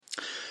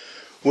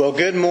Well,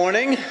 good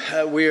morning.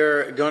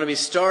 We're going to be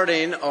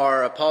starting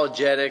our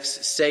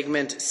Apologetics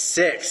segment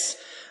 6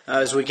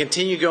 as we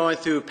continue going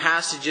through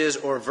passages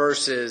or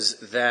verses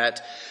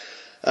that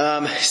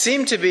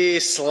seem to be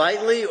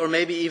slightly or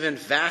maybe even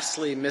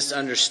vastly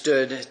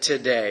misunderstood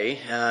today.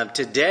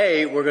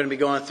 Today we're going to be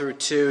going through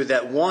two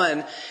that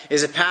one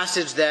is a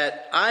passage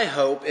that I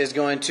hope is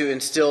going to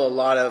instill a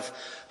lot of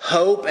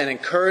hope and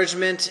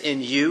encouragement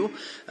in you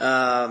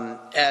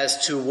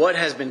as to what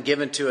has been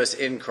given to us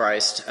in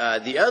Christ.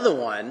 The other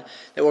one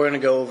that we're going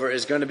to go over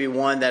is going to be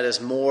one that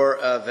is more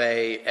of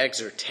a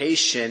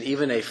exhortation,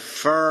 even a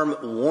firm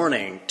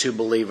warning to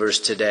believers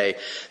today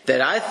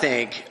that I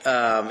think,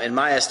 in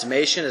my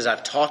estimation, as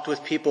I've talked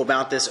with people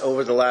about this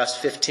over the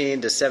last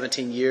 15 to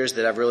 17 years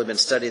that I've really been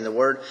studying the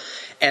Word,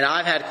 and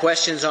I've had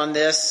questions on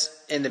this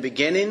in the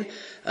beginning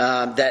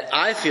that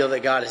I feel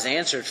that God has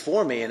answered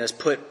for me and has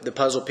put the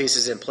puzzle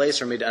pieces in place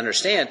for me to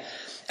understand.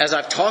 As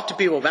I've talked to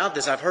people about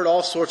this, I've heard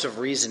all sorts of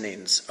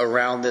reasonings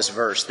around this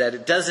verse that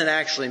it doesn't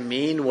actually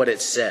mean what it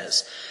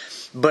says.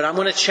 But I'm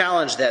going to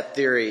challenge that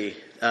theory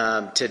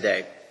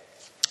today.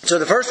 So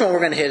the first one we're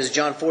going to hit is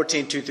John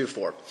 14, 2 through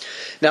 4.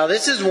 Now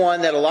this is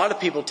one that a lot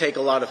of people take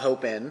a lot of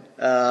hope in,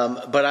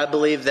 but I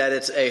believe that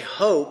it's a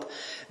hope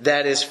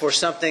that is for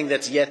something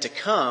that's yet to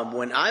come,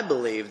 when I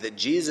believe that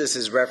Jesus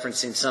is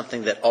referencing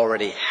something that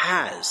already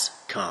has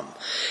come.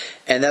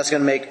 And that's going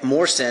to make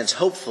more sense,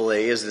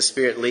 hopefully, as the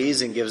Spirit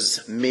leads and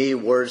gives me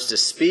words to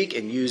speak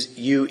and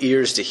you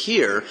ears to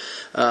hear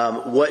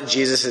what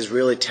Jesus is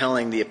really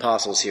telling the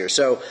apostles here.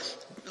 So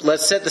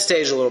let's set the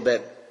stage a little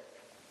bit.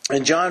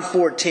 In John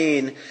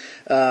 14,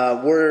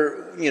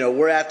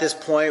 we're at this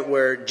point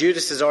where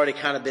Judas has already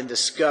kind of been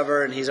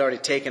discovered and he's already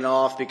taken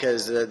off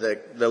because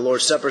the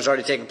Lord's Supper has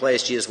already taken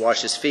place. Jesus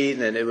washed his feet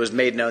and it was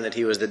made known that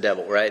he was the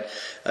devil, right?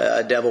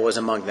 A devil was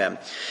among them.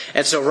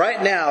 And so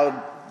right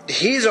now,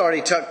 he's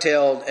already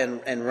tuck-tailed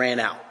and ran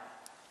out.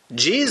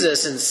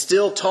 Jesus is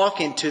still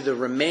talking to the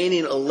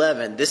remaining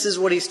 11. This is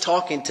what he's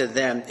talking to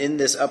them in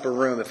this upper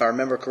room, if I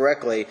remember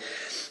correctly.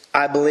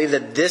 I believe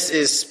that this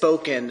is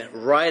spoken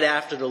right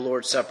after the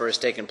Lord's Supper has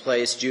taken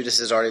place. Judas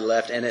has already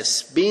left, and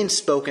it's being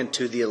spoken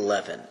to the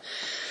 11.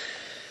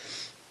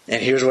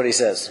 And here's what he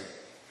says.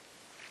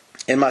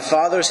 In my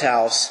Father's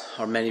house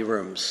are many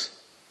rooms.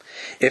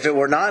 If it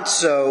were not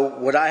so,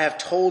 would I have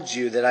told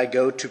you that I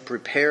go to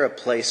prepare a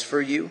place for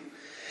you?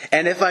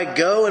 And if I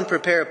go and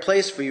prepare a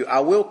place for you, I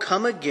will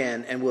come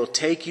again and will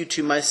take you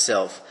to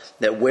myself,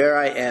 that where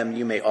I am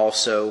you may be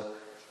also.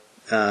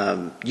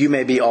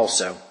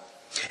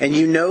 And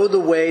you know the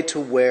way to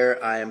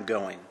where I am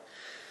going.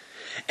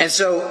 And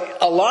so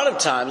a lot of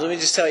times, let me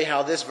just tell you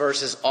how this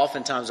verse is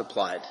oftentimes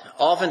applied.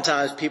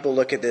 Oftentimes people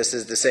look at this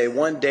as to say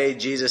one day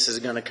Jesus is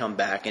going to come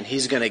back and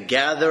he's going to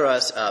gather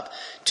us up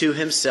to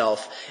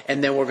himself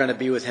and then we're going to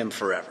be with him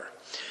forever.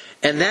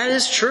 And that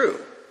is true.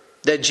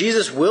 That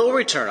Jesus will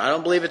return. I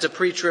don't believe it's a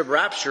pre-trib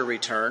rapture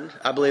return.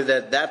 I believe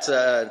that that's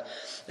a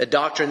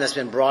doctrine that's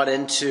been brought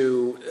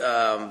into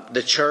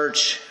the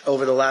church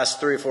over the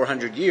last 300 or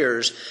 400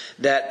 years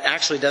that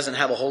actually doesn't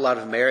have a whole lot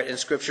of merit in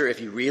Scripture.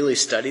 If you really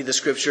study the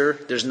Scripture,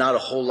 there's not a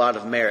whole lot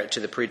of merit to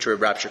the pre-trib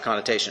rapture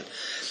connotation.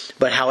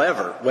 But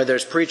however, whether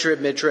it's pre-trib,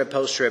 mid-trib,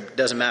 post-trib,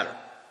 doesn't matter.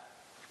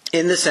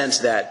 In the sense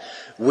that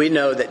we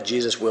know that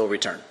Jesus will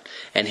return.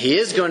 And he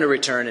is going to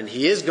return and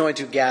he is going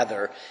to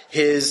gather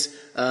his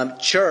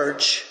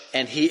church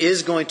and he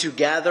is going to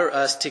gather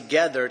us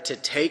together to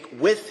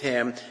take with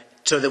him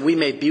so that we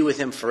may be with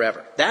him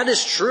forever. That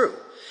is true.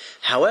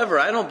 However,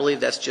 I don't believe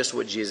that's just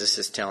what Jesus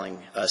is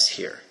telling us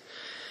here.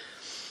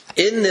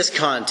 In this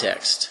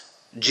context,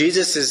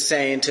 Jesus is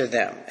saying to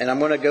them, and I'm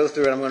going to go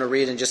through and I'm going to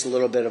read in just a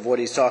little bit of what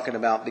he's talking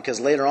about, because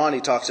later on he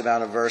talks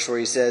about a verse where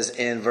he says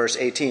in verse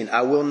 18,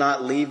 I will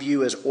not leave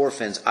you as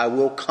orphans, I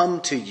will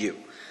come to you.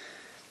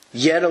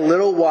 Yet a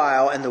little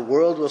while and the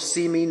world will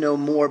see me no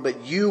more,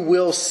 but you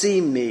will see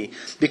me.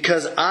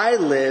 Because I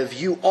live,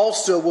 you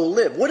also will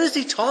live. What is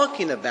he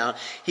talking about?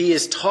 He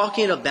is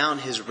talking about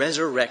his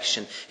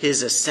resurrection,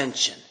 his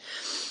ascension.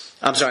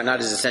 I'm sorry, not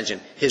his ascension,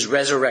 his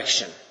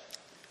resurrection.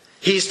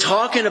 He's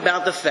talking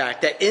about the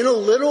fact that in a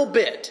little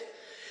bit,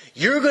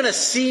 you're going to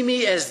see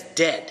me as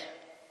dead.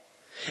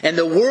 And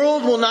the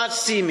world will not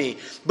see me,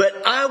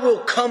 but I will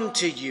come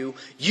to you.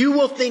 You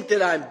will think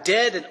that I'm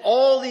dead, and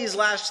all these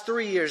last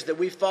 3 years that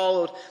we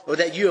followed, or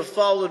that you have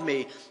followed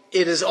me,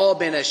 it has all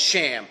been a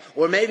sham.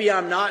 Or maybe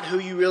I'm not who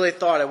you really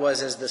thought I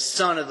was as the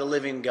Son of the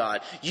living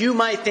God. You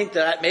might think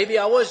that maybe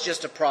I was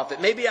just a prophet,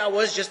 maybe I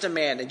was just a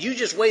man, and you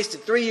just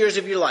wasted 3 years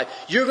of your life.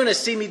 You're going to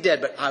see me dead,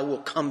 but I will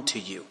come to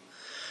you.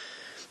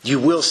 You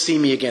will see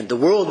me again. The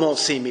world won't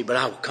see me, but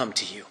I will come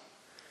to you.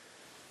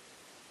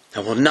 I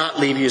will not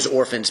leave you as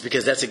orphans,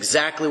 because that's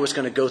exactly what's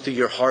going to go through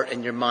your heart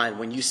and your mind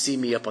when you see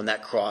me up on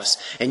that cross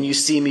and you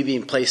see me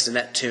being placed in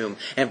that tomb.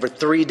 And for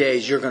 3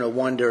 days you're going to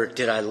wonder,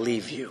 did I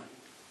leave you?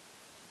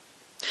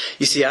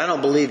 You see, I don't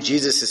believe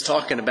Jesus is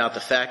talking about the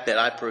fact that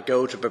I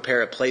go to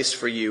prepare a place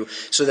for you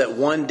so that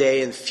one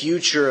day in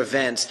future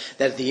events,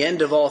 that at the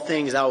end of all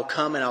things, I will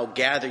come and I'll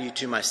gather you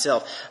to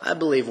myself. I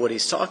believe what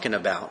he's talking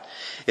about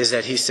is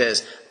that he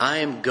says, I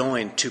am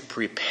going to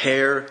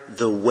prepare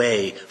the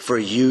way for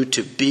you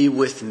to be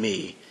with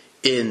me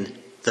in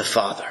the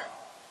Father.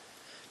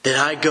 That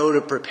I go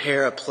to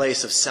prepare a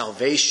place of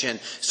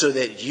salvation so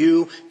that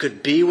you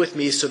could be with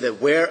me, so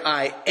that where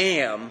I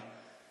am,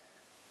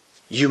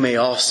 you may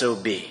also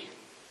be.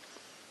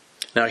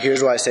 Now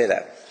here's why I say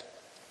that.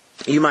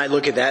 You might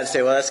look at that and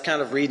say, well, that's kind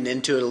of reading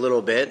into it a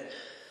little bit.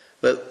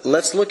 But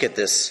let's look at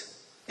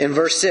this. In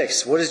verse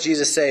 6, what does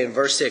Jesus say in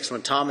verse 6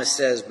 when Thomas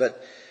says,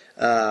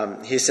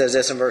 he says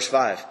this in verse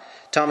 5.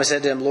 Thomas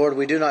said to him, Lord,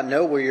 we do not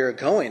know where you're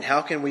going.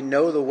 How can we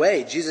know the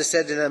way? Jesus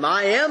said to them,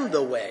 I am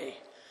the way.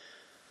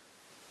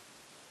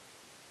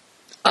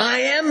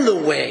 I am the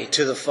way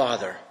to the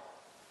Father.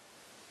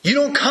 You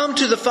don't come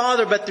to the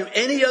Father but through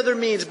any other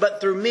means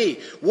but through me.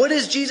 What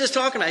is Jesus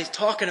talking about? He's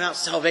talking about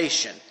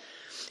salvation.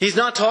 He's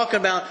not talking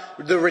about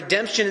the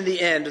redemption in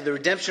the end, or the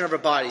redemption of our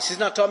bodies. He's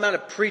not talking about a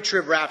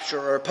pre-trib rapture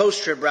or a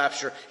post-trib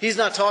rapture. He's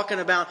not talking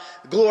about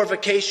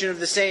glorification of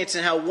the saints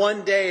and how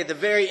one day at the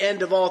very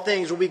end of all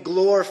things will be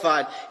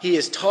glorified. He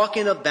is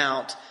talking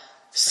about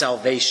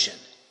salvation.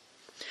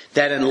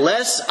 That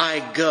unless I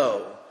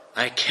go,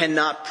 I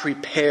cannot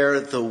prepare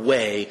the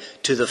way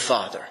to the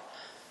Father.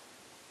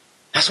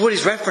 That's what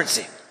he's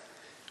referencing.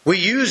 We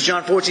use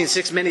John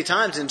 14:6 many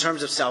times in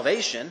terms of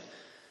salvation.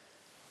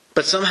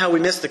 But somehow we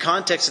miss the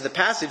context of the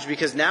passage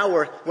because now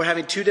we're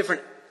having two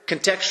different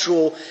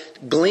contextual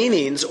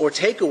gleanings or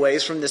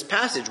takeaways from this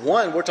passage.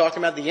 One, we're talking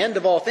about the end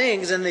of all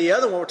things, and the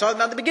other one, we're talking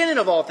about the beginning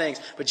of all things.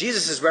 But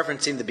Jesus is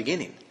referencing the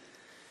beginning.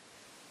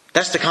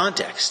 That's the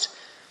context.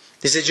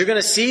 He says, you're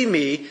going to see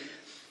me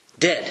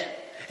dead,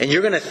 and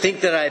you're going to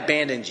think that I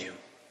abandoned you.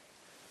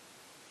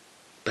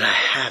 But I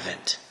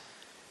haven't.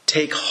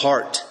 Take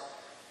heart,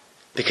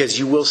 because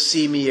you will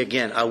see me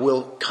again. I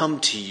will come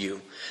to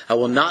you. I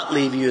will not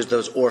leave you as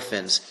those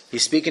orphans.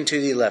 He's speaking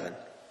to the 11.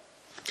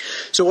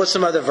 So what's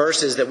some other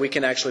verses that we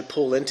can actually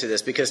pull into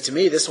this? Because to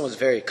me, this one's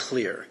very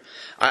clear.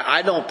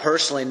 I don't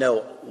personally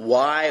know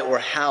why or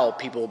how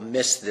people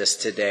miss this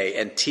today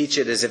and teach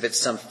it as if it's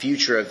some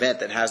future event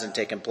that hasn't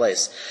taken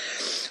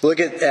place. Look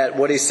at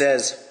what he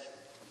says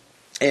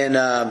in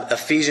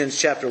Ephesians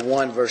chapter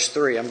 1, verse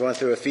 3. I'm going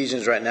through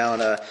Ephesians right now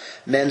in a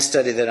men's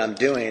study that I'm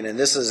doing. And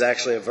this is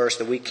actually a verse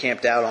that we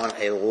camped out on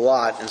a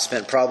lot and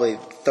spent probably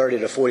 30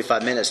 to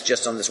 45 minutes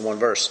just on this one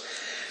verse.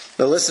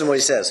 But listen to what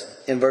he says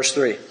in verse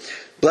 3.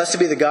 Blessed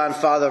be the God and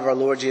Father of our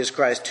Lord Jesus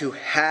Christ, who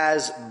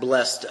has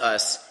blessed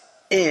us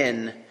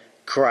in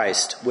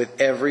Christ with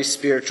every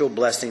spiritual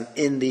blessing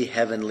in the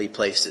heavenly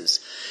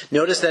places.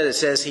 Notice that it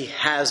says he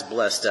has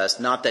blessed us,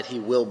 not that he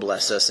will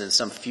bless us in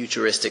some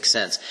futuristic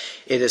sense.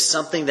 It is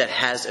something that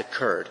has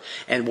occurred.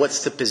 And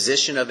what's the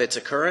position of its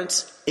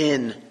occurrence?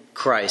 In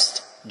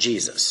Christ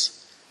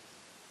Jesus.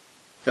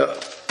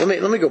 Let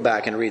me go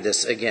back and read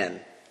this again.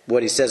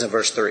 What he says in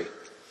verse 3.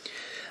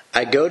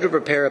 I go to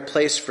prepare a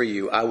place for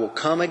you. I will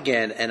come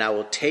again and I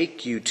will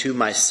take you to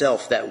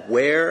myself, that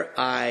where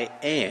I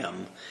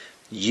am,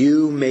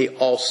 you may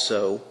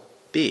also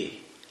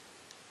be.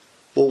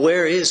 Well,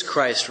 where is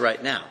Christ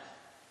right now?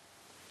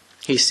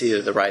 He's seated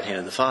at the right hand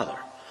of the Father.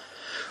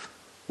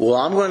 Well,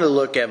 I'm going to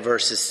look at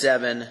verses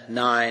 7,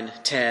 9,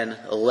 10,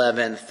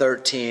 11,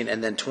 13,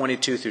 and then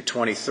 22 through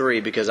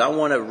 23 because I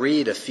want to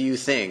read a few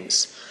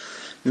things.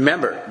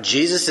 Remember,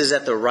 Jesus is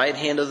at the right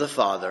hand of the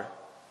Father.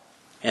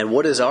 And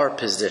what is our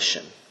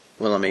position?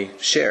 Well, let me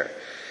share.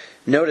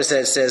 Notice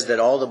that it says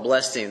that all the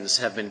blessings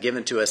have been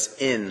given to us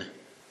in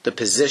the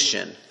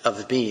position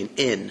of being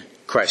in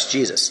Christ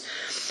Jesus.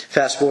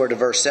 Fast forward to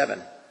verse 7.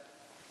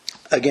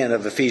 Again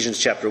of Ephesians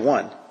chapter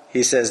 1.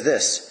 He says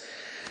this.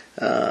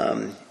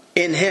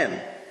 In him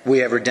we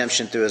have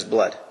redemption through his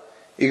blood.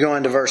 You go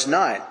into verse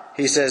 9.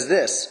 He says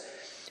this.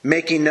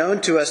 Making known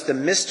to us the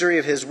mystery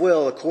of his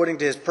will according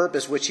to his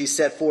purpose which he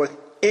set forth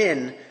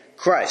in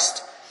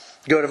Christ.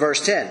 Go to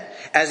verse 10.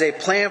 As a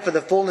plan for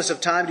the fullness of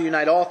time to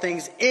unite all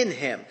things in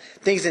him.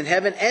 Things in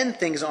heaven and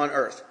things on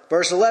earth.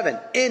 Verse 11.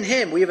 In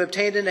him we have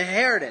obtained an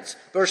inheritance.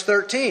 Verse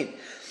 13.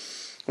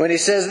 When he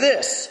says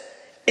this.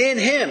 In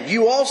him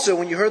you also,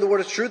 when you heard the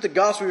word of truth, the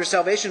gospel of your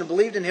salvation, and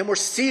believed in him, were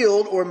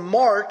sealed or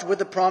marked with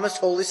the promised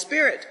Holy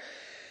Spirit.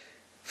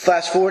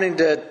 Fast forwarding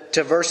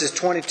to verses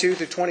 22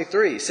 through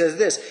 23, it says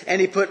this, and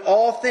he put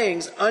all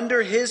things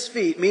under his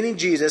feet, meaning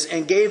Jesus,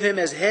 and gave him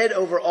as head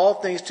over all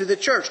things to the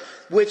church,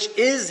 which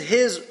is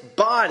his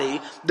body,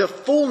 the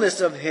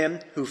fullness of him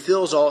who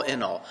fills all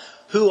in all.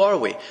 Who are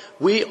we?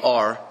 We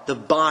are the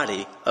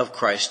body of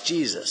Christ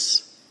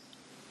Jesus.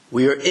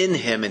 We are in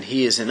him and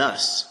he is in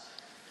us.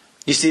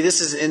 You see, this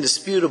is an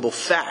indisputable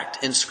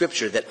fact in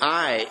Scripture that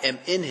I am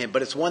in him,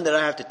 but it's one that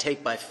I have to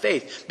take by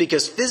faith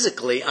because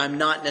physically I'm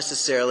not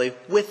necessarily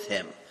with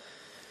him.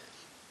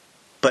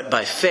 But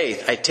by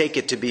faith, I take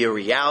it to be a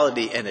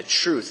reality and a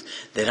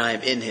truth that I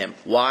am in him.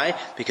 Why?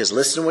 Because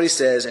listen to what he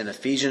says in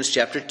Ephesians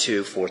chapter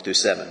 2, 4 through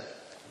 7.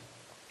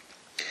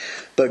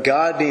 But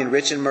God, being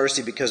rich in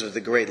mercy because of the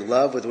great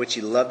love with which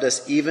he loved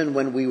us, even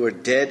when we were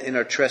dead in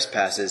our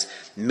trespasses,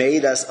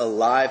 made us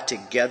alive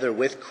together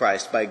with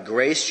Christ. By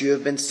grace you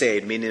have been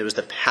saved, meaning it was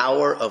the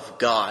power of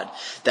God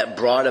that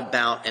brought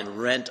about and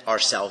rent our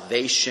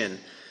salvation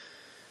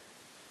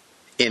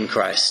in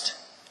Christ.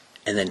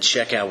 And then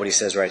check out what he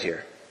says right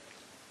here.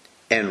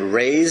 And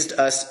raised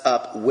us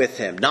up with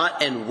him.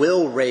 Not and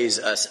will raise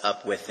us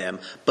up with him,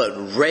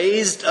 but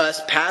raised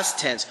us, past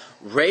tense,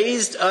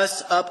 raised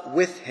us up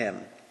with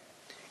him.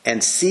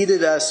 And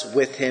seated us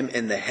with him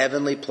in the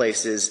heavenly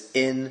places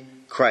in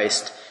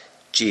Christ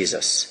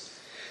Jesus,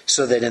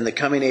 so that in the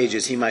coming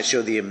ages he might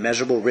show the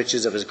immeasurable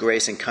riches of his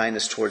grace and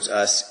kindness towards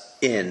us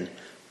in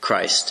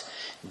Christ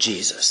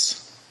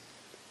Jesus.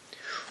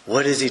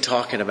 What is he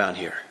talking about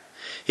here?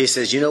 He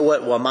says, you know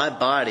what? While my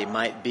body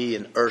might be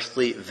an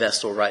earthly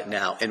vessel right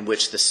now, in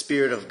which the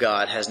Spirit of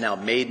God has now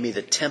made me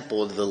the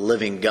temple of the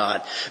living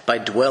God by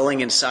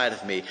dwelling inside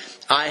of me,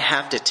 I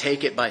have to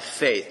take it by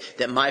faith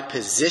that my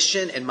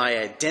position and my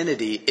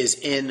identity is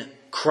in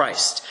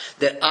Christ.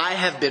 That I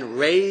have been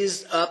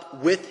raised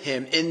up with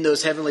him in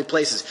those heavenly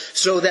places,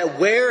 so that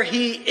where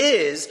he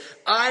is,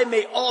 I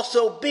may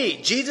also be.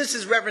 Jesus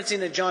is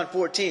referencing in John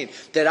 14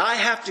 that I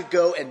have to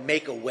go and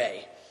make a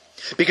way.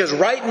 Because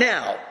right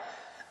now,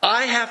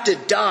 I have to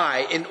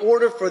die in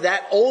order for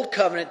that old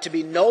covenant to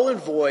be null and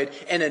void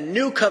and a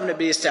new covenant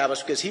be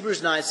established, because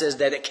Hebrews 9 says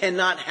that it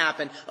cannot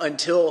happen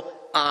until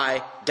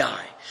I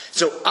die.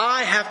 So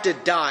I have to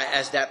die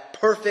as that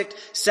perfect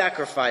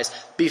sacrifice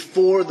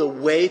before the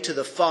way to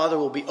the Father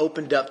will be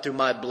opened up through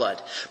my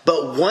blood.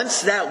 But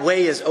once that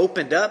way is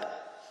opened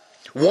up,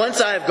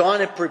 once I have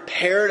gone and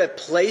prepared a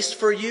place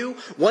for you,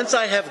 once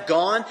I have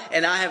gone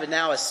and I have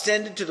now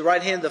ascended to the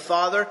right hand of the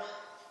Father,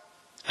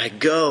 I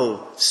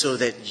go so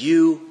that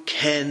you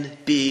can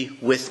be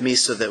with me,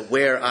 so that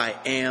where I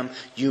am,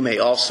 you may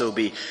also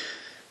be.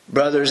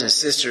 Brothers and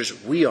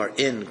sisters, we are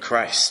in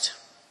Christ.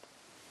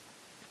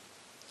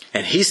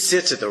 And he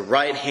sits at the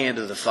right hand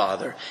of the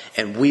Father,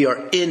 and we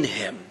are in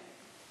him.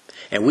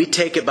 And we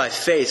take it by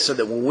faith, so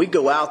that when we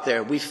go out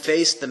there, we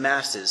face the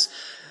masses,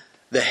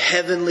 the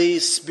heavenly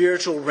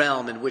spiritual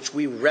realm in which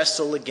we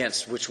wrestle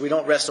against, which we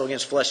don't wrestle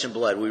against flesh and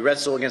blood. We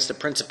wrestle against the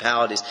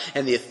principalities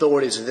and the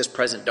authorities of this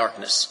present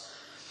darkness.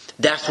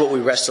 That's what we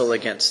wrestle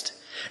against.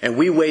 And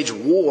we wage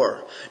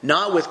war,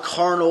 not with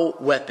carnal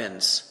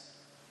weapons,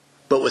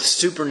 but with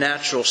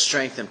supernatural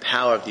strength and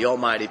power of the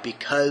Almighty,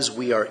 because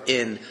we are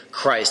in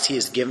Christ. He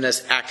has given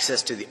us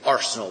access to the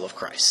arsenal of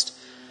Christ.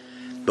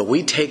 But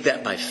we take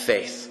that by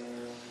faith.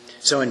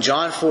 So in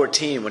John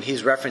 14, when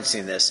he's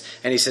referencing this,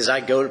 and he says,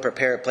 I go to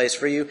prepare a place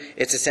for you,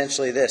 it's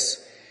essentially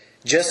this.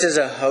 Just as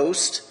a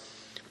host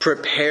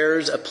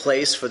prepares a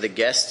place for the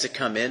guests to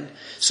come in,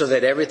 so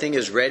that everything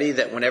is ready,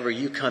 that whenever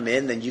you come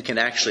in, then you can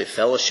actually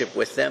fellowship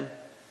with them.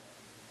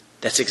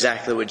 That's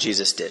exactly what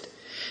Jesus did.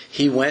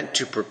 He went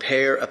to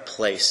prepare a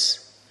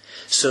place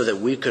so that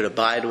we could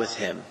abide with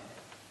him.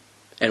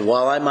 And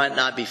while I might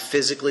not be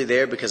physically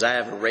there because I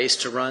have a race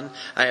to run,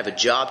 I have a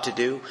job to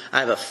do, I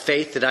have a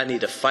faith that I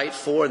need to fight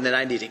for and that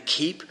I need to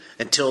keep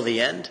until the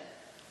end,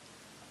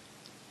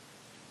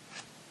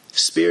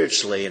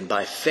 spiritually and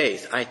by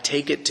faith, I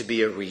take it to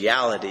be a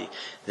reality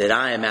that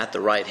I am at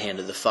the right hand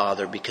of the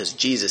Father, because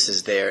Jesus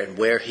is there, and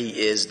where he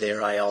is,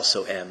 there I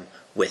also am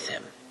with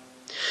him.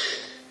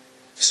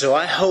 So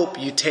I hope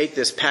you take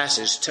this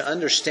passage to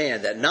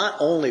understand that not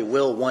only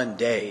will one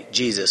day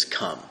Jesus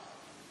come,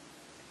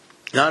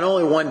 not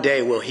only one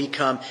day will he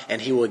come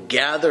and he will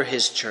gather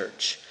his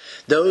church,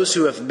 those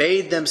who have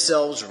made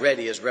themselves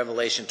ready, as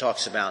Revelation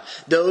talks about,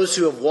 those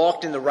who have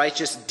walked in the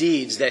righteous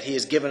deeds that he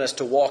has given us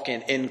to walk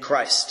in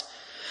Christ,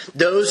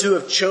 those who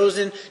have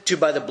chosen to,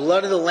 by the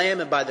blood of the Lamb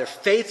and by their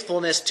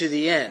faithfulness to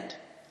the end,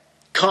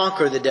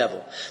 conquer the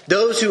devil,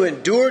 those who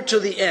endure to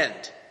the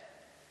end,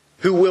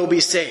 who will be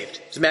saved.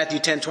 As Matthew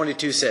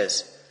 10:22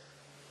 says,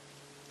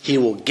 he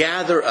will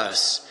gather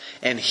us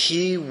and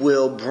he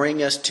will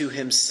bring us to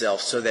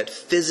himself, so that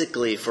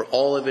physically for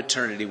all of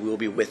eternity we will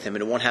be with him.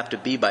 And it won't have to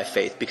be by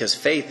faith, because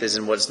faith is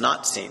in what is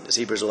not seen, as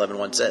Hebrews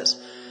 11:1 says.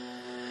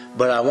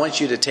 But I want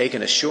you to take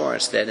an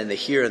assurance that in the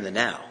here and the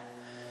now,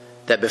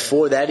 that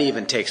before that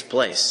even takes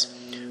place,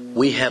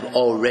 we have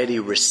already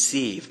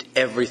received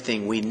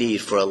everything we need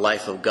for a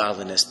life of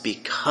godliness,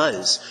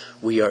 because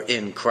we are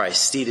in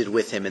Christ, seated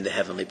with him in the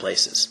heavenly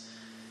places.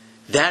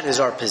 That is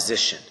our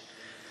position.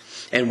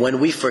 And when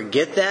we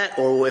forget that,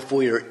 or if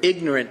we are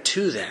ignorant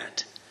to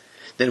that,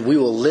 then we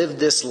will live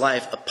this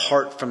life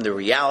apart from the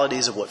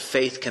realities of what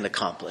faith can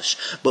accomplish.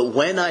 But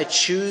when I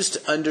choose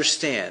to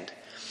understand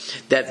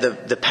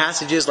that the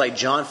passages like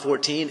John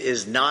 14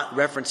 is not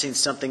referencing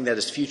something that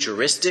is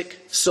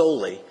futuristic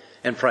solely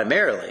and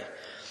primarily,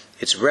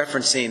 it's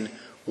referencing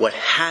what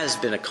has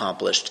been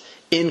accomplished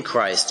in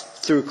Christ,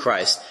 through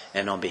Christ,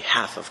 and on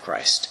behalf of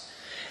Christ.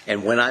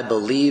 And when I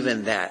believe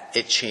in that,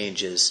 it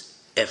changes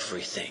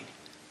everything.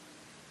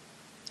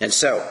 And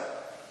so,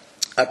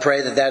 I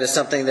pray that that is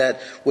something that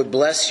would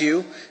bless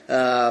you.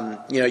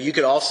 You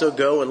could also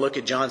go and look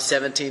at John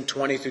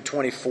 17:20 through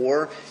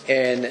 24,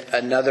 and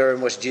another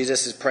in which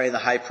Jesus is praying the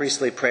high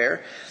priestly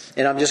prayer.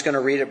 And I'm just going to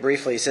read it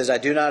briefly. He says, I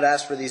do not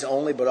ask for these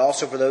only, but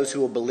also for those who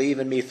will believe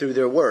in me through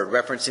their word,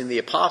 referencing the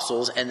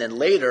apostles, and then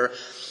later,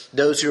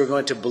 those who are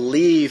going to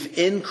believe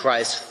in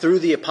Christ through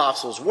the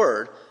apostles'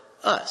 word,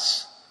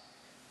 us.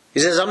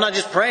 He says, I'm not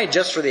just praying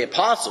just for the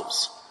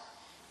apostles.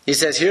 He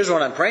says, here's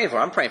what I'm praying for.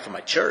 I'm praying for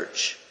my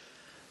church.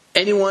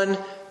 Anyone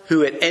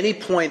who at any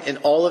point in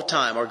all of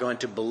time are going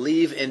to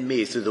believe in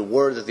me through the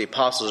word that the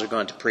apostles are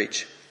going to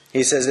preach.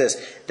 He says this,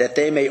 that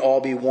they may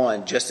all be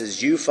one, just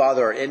as you,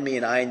 Father, are in me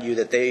and I in you,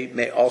 that they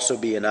may also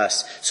be in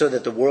us, so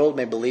that the world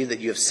may believe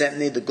that you have sent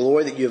me. The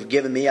glory that you have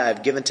given me, I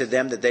have given to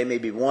them, that they may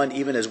be one,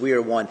 even as we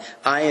are one.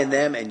 I in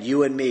them and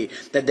you in me,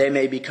 that they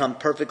may become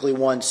perfectly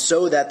one,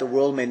 so that the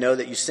world may know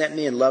that you sent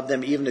me and loved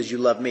them, even as you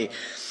loved me.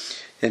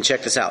 And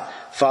check this out.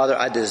 Father,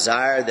 I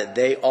desire that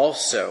they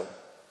also,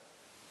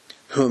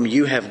 whom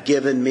you have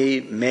given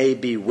me, may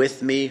be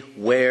with me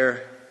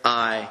where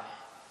I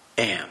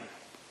am,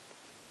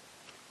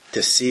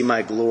 to see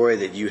my glory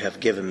that you have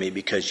given me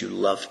because you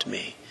loved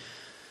me.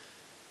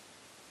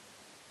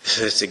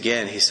 This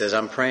again, he says,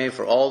 I'm praying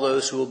for all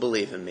those who will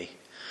believe in me.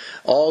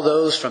 All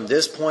those from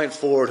this point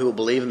forward who will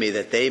believe in me,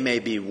 that they may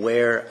be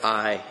where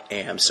I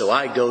am. So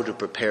I go to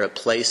prepare a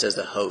place as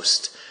a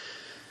host,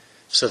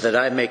 so that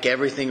I make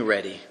everything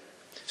ready,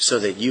 so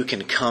that you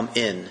can come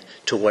in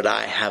to what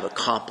I have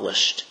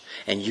accomplished.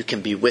 And you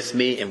can be with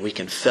me, and we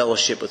can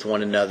fellowship with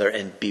one another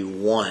and be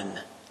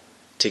one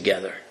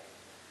together.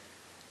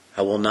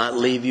 I will not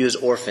leave you as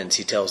orphans,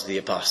 he tells the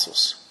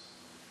apostles.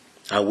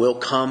 I will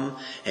come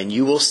and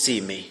you will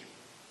see me.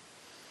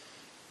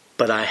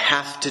 But I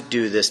have to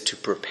do this to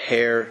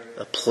prepare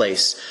a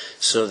place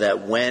so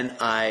that when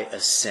I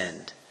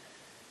ascend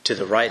to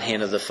the right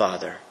hand of the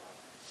Father,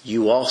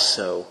 you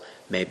also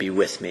may be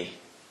with me.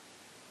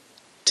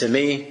 To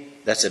me,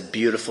 that's a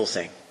beautiful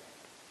thing.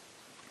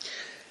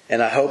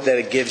 And I hope that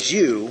it gives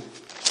you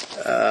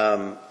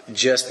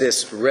just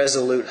this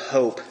resolute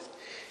hope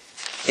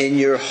in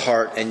your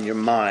heart and your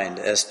mind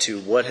as to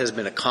what has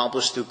been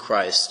accomplished through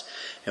Christ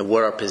and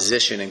what our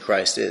position in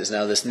Christ is.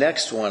 Now, this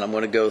next one I'm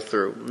going to go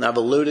through. And I've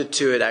alluded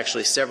to it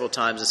actually several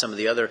times in some of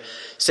the other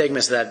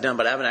segments that I've done,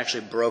 but I haven't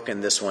actually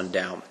broken this one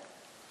down.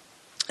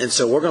 And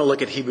so we're going to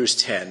look at Hebrews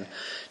 10,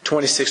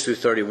 26 through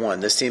 31.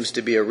 This seems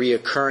to be a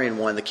reoccurring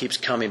one that keeps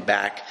coming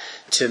back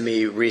to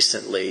me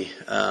recently,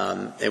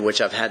 in which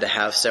I've had to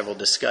have several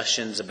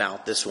discussions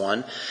about this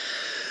one.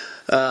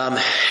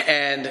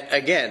 And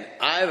again,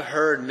 I've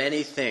heard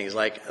many things.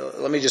 Like,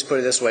 let me just put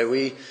it this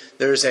way.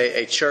 There's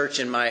a church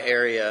in my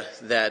area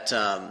that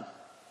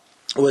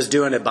was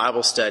doing a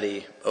Bible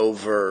study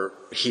over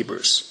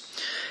Hebrews.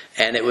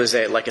 And it was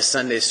like a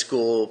Sunday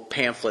school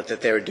pamphlet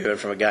that they were doing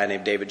from a guy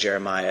named David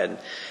Jeremiah.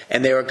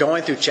 And they were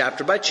going through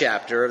chapter by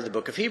chapter of the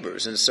book of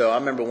Hebrews. And so I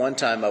remember one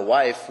time my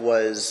wife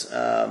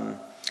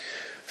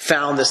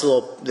found this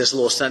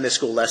little Sunday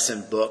school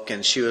lesson book,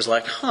 and she was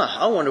like,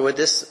 I wonder what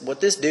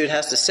this dude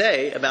has to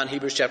say about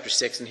Hebrews chapter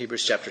 6 and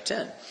Hebrews chapter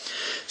 10.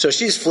 So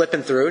she's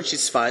flipping through, and she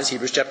finds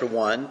Hebrews chapter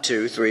 1,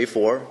 2, 3,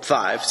 4,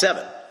 5,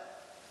 7.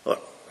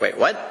 Wait,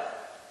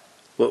 what?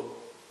 Well,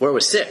 where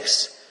was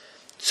 6?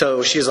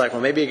 So she's like,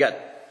 well, maybe it got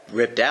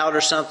ripped out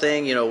or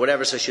something,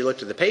 whatever. So she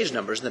looked at the page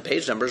numbers, and the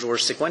page numbers were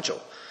sequential.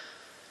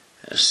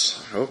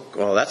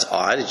 Well, that's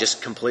odd. It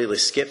just completely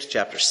skipped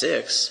chapter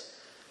 6.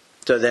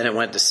 So then it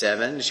went to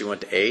 7, she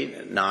went to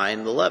 8, 9,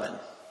 11.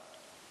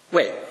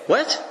 Wait,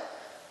 what?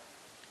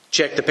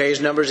 Check the page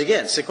numbers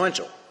again,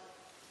 sequential.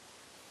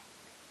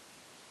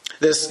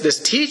 This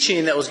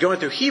teaching that was going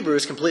through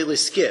Hebrews completely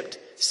skipped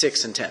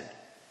 6 and 10.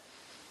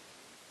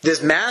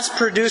 This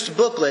mass-produced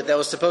booklet that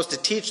was supposed to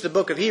teach the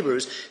book of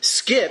Hebrews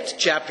skipped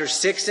chapters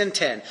 6 and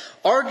 10.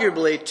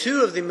 Arguably,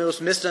 two of the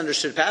most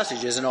misunderstood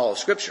passages in all of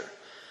Scripture.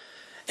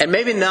 And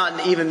maybe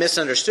not even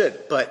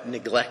misunderstood, but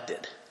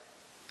neglected.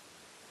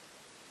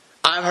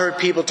 I've heard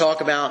people talk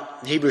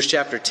about Hebrews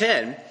chapter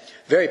 10,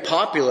 very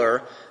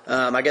popular.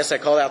 I guess I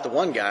called out the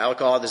one guy. I'll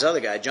call out this other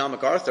guy. John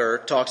MacArthur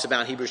talks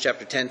about Hebrews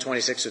chapter 10,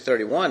 26 to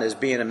 31 as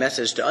being a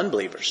message to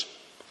unbelievers.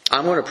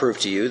 I'm going to prove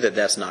to you that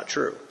that's not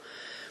true.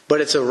 But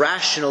it's a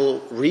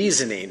rational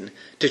reasoning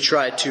to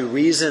try to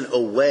reason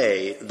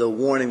away the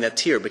warning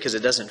that's here because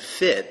it doesn't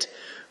fit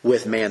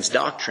with man's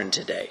doctrine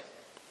today.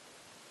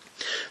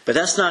 But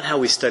that's not how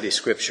we study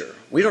Scripture.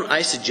 We don't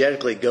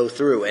eisegetically go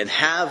through and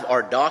have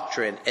our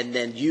doctrine and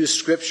then use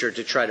Scripture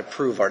to try to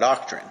prove our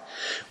doctrine.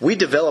 We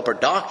develop our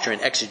doctrine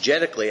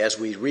exegetically as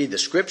we read the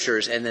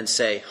Scriptures and then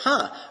say,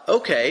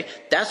 okay,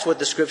 that's what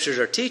the Scriptures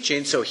are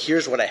teaching, so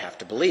here's what I have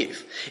to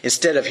believe.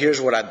 Instead of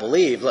here's what I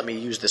believe, let me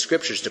use the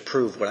Scriptures to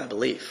prove what I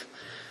believe.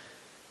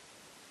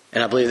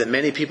 And I believe that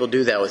many people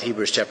do that with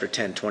Hebrews chapter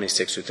 10,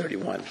 26 through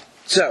 31.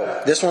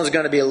 So, this one's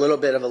going to be a little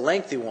bit of a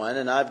lengthy one,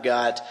 and I've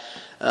got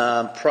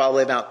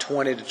probably about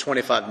 20 to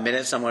 25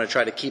 minutes I'm going to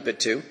try to keep it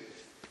to.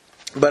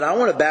 But I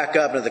want to back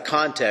up into the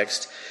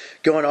context,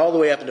 going all the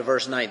way up into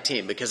verse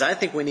 19, because I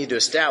think we need to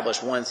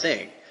establish one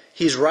thing.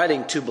 He's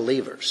writing to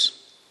believers.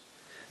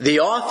 The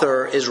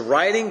author is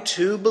writing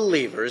to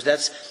believers.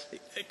 That's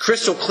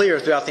crystal clear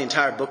throughout the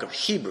entire book of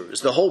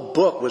Hebrews. The whole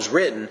book was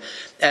written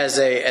as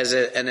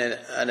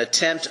an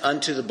attempt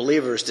unto the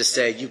believers to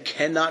say, you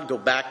cannot go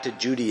back to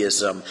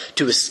Judaism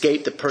to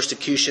escape the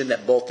persecution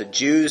that both the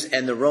Jews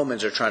and the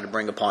Romans are trying to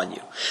bring upon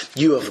you.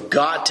 You have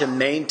got to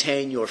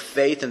maintain your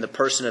faith in the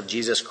person of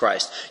Jesus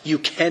Christ. You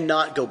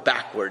cannot go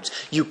backwards.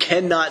 You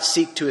cannot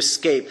seek to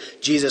escape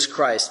Jesus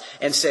Christ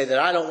and say that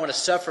I don't want to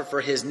suffer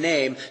for his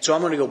name, so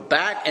I'm going to go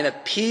back and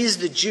appease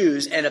the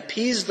Jews and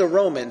appease the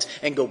Romans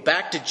and go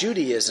back to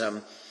Judaism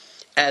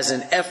as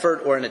an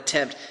effort or an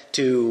attempt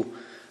to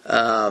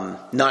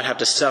not have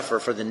to suffer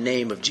for the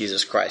name of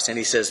Jesus Christ. And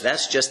he says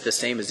that's just the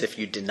same as if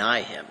you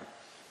deny him.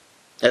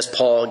 As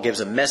Paul gives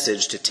a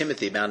message to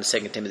Timothy found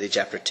in 2 Timothy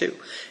chapter 2,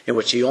 in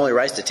which he only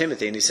writes to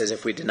Timothy and he says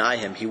if we deny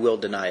him, he will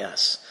deny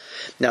us.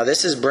 Now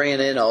this is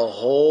bringing in a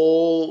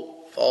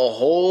whole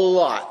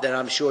lot that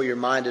I'm sure your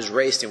mind is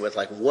racing with,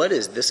 like, what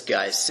is this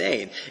guy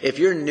saying? If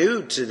you're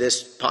new to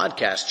this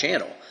podcast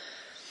channel,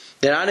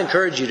 then I'd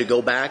encourage you to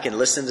go back and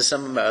listen to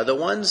some of my other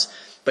ones.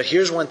 But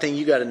here's one thing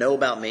you got to know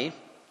about me.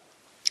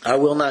 I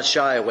will not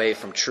shy away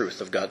from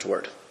truth of God's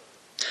Word.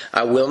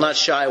 I will not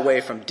shy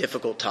away from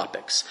difficult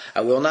topics.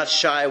 I will not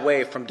shy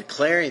away from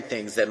declaring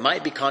things that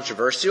might be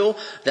controversial,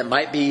 that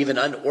might be even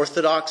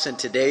unorthodox in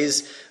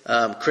today's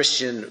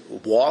Christian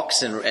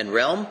walks and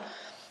realm.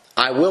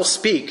 I will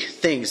speak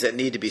things that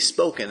need to be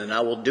spoken, and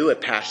I will do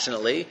it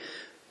passionately,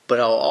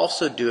 but I'll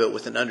also do it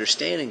with an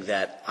understanding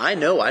that I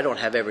know I don't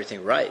have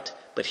everything right.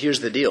 But here's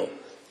the deal.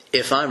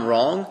 If I'm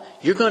wrong,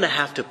 you're going to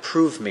have to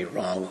prove me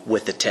wrong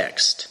with the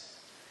text.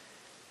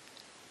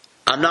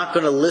 I'm not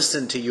going to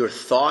listen to your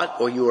thought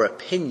or your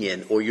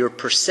opinion or your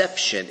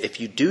perception if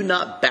you do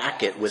not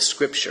back it with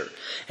Scripture.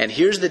 And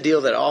here's the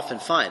deal that I often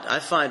find. I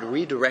find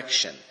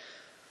redirection.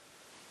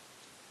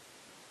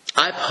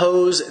 I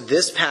pose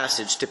this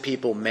passage to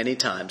people many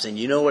times, and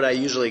you know what I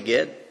usually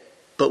get?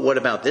 But what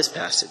about this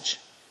passage?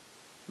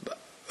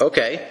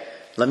 Okay.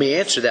 Let me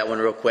answer that one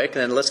real quick,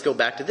 and then let's go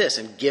back to this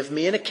and give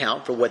me an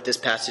account for what this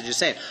passage is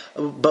saying.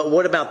 But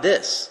what about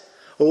this?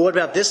 Or what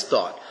about this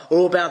thought?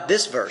 Or what about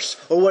this verse?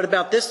 Or what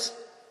about this?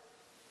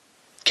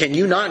 Can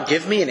you not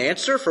give me an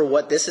answer for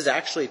what this is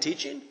actually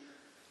teaching?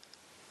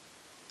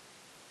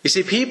 You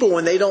see, people,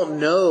 when they don't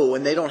know,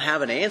 when they don't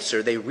have an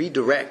answer, they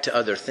redirect to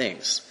other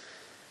things.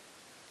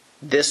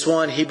 This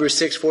one, Hebrews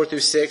 6, 4 through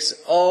 6,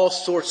 all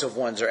sorts of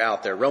ones are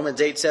out there.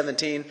 Romans 8,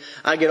 17.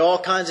 I get all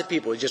kinds of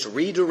people who just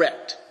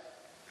redirect.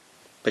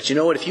 But you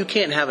know what? If you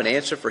can't have an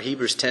answer for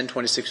Hebrews 10,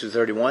 26 through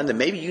 31, then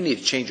maybe you need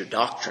to change your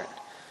doctrine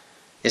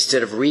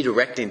instead of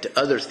redirecting to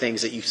other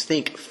things that you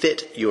think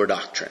fit your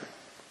doctrine.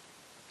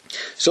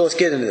 So let's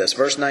get into this.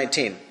 Verse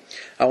 19.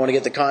 I want to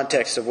get the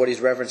context of what he's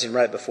referencing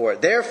right before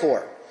it.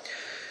 Therefore,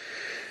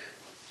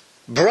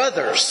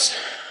 brothers.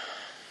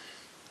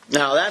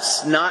 Now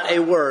that's not a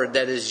word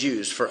that is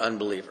used for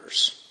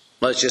unbelievers.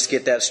 Let's just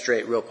get that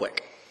straight real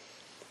quick.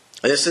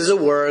 This is a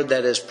word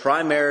that is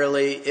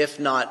primarily, if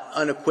not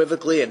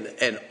unequivocally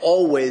and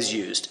always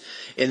used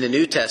in the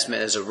New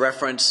Testament as a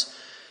reference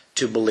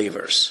to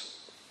believers.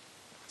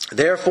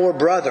 Therefore,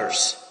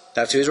 brothers,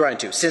 that's who he's writing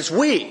to. Since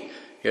we,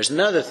 here's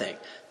another thing,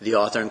 the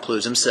author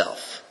includes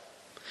himself.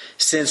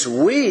 Since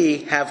we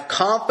have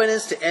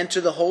confidence to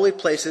enter the holy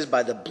places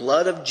by the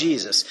blood of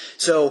Jesus.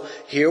 So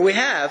here we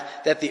have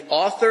that the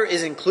author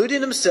is including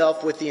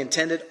himself with the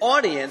intended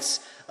audience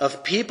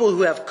of people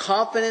who have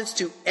confidence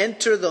to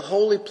enter the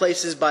holy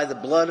places by the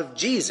blood of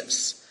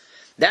Jesus.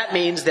 That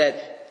means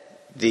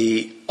that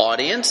the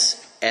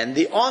audience and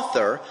the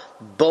author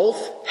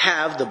both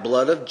have the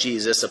blood of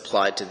Jesus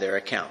applied to their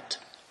account.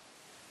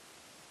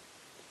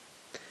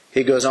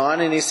 He goes on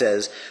and he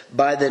says,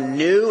 by the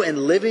new and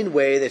living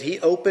way that he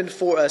opened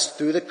for us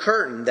through the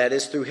curtain, that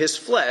is through his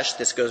flesh.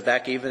 This goes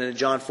back even in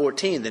John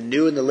 14, the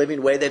new and the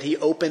living way that he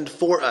opened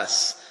for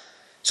us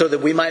so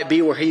that we might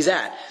be where he's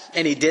at.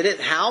 And he did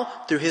it how?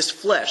 Through his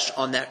flesh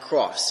on that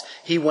cross.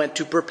 He went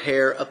to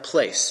prepare a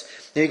place.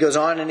 And he goes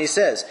on and he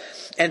says,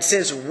 and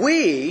since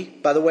we,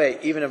 by the way,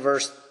 even in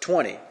verse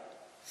 20,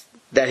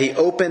 that he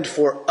opened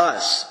for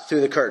us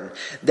through the curtain.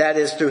 That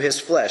is through his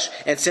flesh.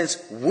 And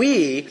since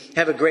we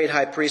have a great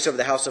high priest over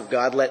the house of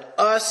God, let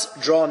us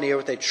draw near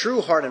with a true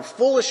heart and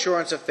full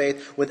assurance of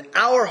faith, with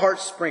our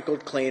hearts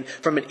sprinkled clean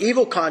from an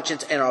evil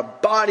conscience and our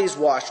bodies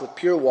washed with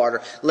pure water.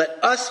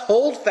 Let us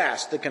hold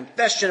fast the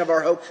confession of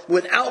our hope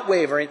without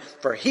wavering,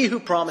 for he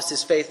who promised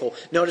is faithful.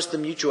 Notice the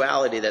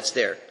mutuality that's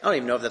there. I don't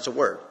even know if that's a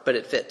word, but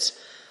it fits.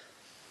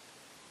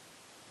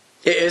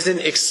 It isn't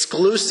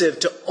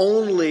exclusive to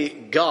only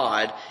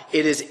God.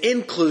 It is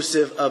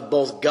inclusive of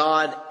both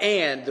God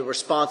and the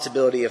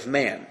responsibility of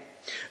man.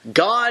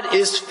 God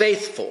is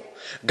faithful.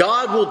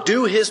 God will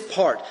do his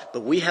part,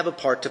 but we have a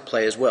part to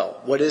play as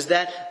well. What is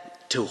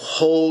that? To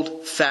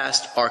hold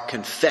fast our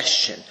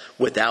confession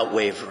without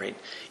wavering,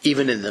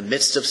 even in the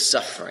midst of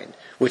suffering,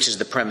 which is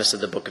the premise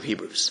of the book of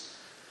Hebrews.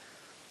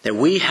 That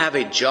we have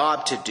a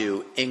job to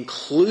do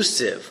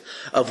inclusive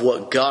of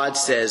what God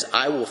says,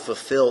 I will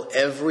fulfill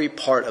every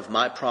part of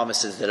my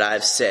promises that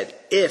I've said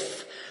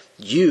if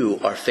you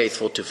are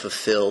faithful to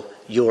fulfill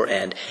your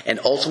end. And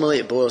ultimately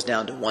it boils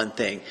down to one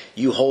thing.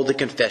 You hold the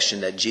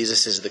confession that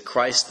Jesus is the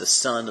Christ, the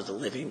Son of the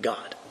living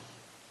God.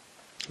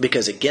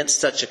 Because against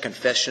such a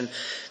confession,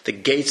 the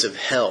gates of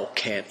hell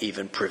can't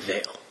even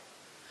prevail.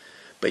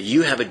 But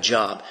you have a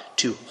job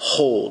to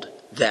hold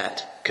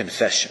that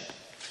confession.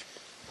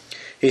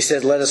 He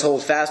said, let us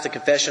hold fast the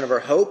confession of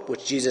our hope,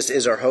 which Jesus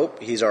is our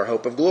hope. He's our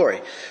hope of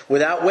glory.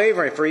 Without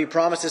wavering, for he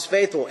promises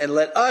faithful. And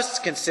let us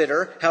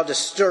consider how to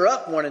stir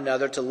up one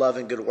another to love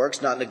and good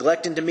works, not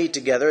neglecting to meet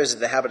together as is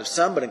the habit of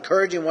some, but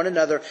encouraging one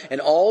another, and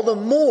all the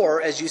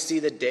more as you see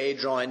the day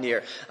drawing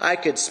near. I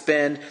could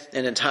spend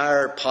an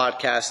entire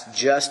podcast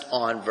just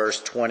on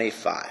verse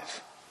 24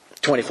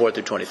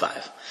 through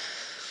 25.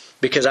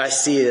 Because I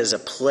see it as a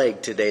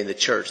plague today in the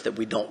church that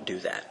we don't do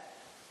that.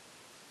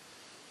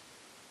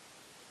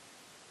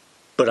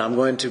 But I'm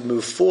going to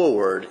move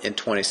forward in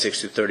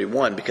 26 through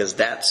 31 because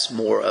that's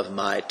more of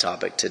my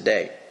topic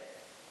today.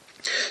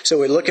 So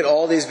we look at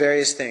all these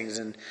various things,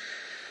 and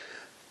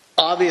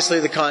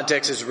obviously the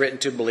context is written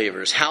to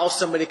believers. How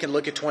somebody can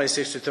look at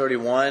 26 through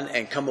 31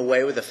 and come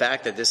away with the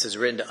fact that this is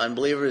written to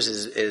unbelievers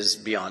is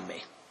beyond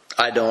me.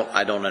 I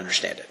don't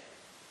understand it.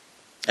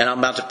 And I'm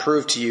about to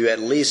prove to you at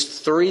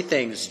least 3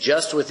 things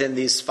just within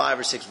these 5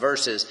 or 6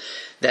 verses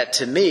that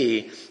to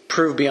me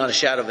prove beyond a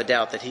shadow of a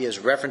doubt that he is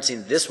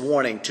referencing this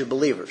warning to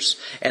believers.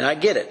 And I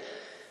get it.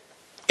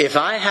 If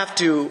I have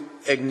to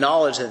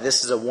acknowledge that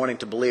this is a warning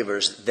to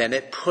believers, then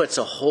it puts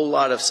a whole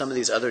lot of some of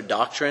these other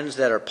doctrines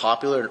that are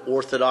popular and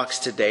orthodox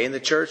today in the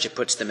church, it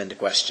puts them into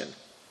question.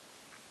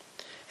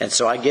 And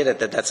so I get it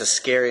that that's a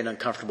scary and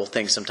uncomfortable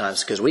thing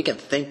sometimes, because we can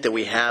think that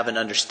we have an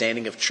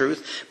understanding of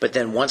truth, but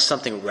then once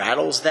something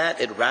rattles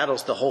that, it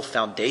rattles the whole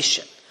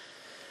foundation.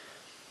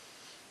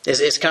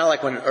 It's kind of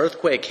like when an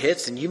earthquake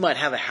hits, and you might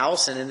have a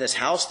house, and in this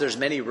house there's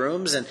many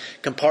rooms and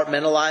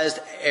compartmentalized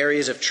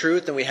areas of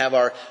truth, and we have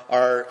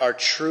our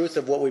truth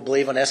of what we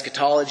believe on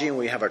eschatology, and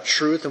we have our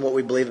truth and what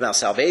we believe about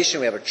salvation,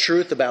 we have our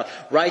truth about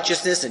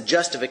righteousness and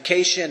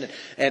justification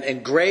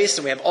and grace,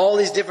 and we have all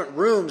these different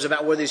rooms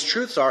about where these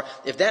truths are.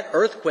 If that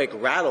earthquake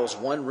rattles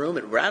one room,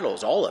 it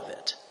rattles all of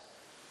it.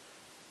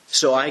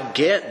 So I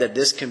get that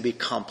this can be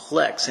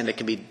complex and it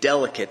can be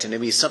delicate and it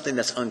can be something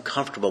that's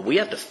uncomfortable. We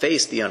have to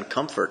face the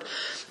uncomfort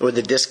or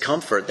the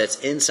discomfort that's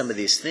in some of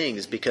these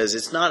things, because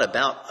it's not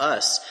about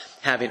us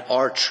having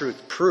our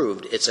truth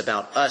proved. It's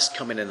about us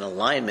coming in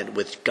alignment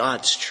with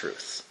God's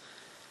truth.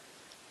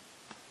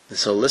 And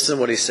so listen to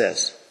what he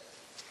says.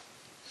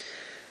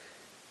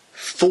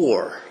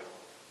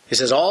 He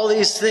says, all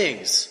these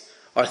things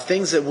are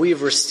things that we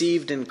have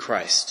received in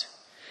Christ.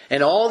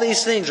 And all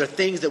these things are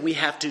things that we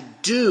have to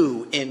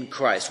do in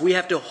Christ. We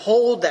have to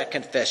hold that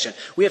confession.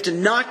 We have to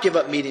not give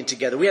up meeting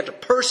together. We have to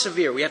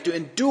persevere. We have to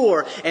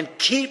endure and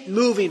keep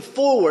moving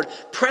forward,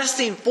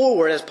 pressing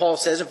forward, as Paul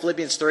says in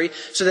Philippians 3,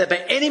 so that by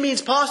any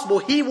means possible,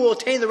 he will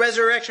attain the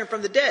resurrection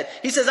from the dead.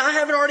 He says, I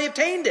haven't already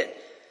obtained it.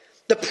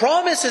 The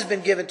promise has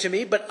been given to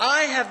me, but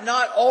I have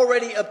not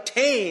already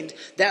obtained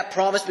that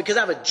promise because I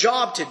have a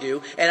job to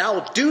do, and I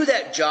will do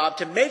that job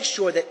to make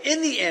sure that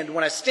in the end,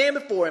 when I stand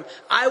before him,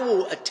 I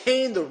will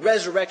attain the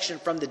resurrection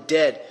from the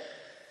dead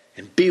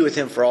and be with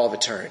him for all of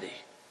eternity.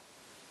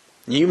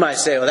 And you might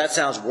say, well, that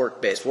sounds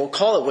work-based. Well,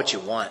 call it what you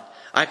want.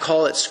 I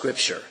call it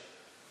Scripture.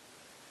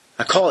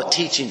 I call it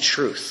teaching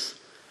truth.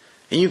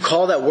 And you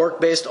call that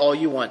work-based all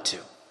you want to.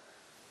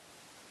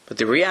 But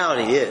the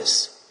reality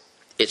is,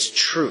 it's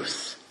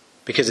truth.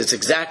 Because it's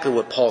exactly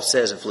what Paul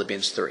says in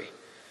Philippians 3.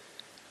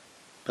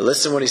 But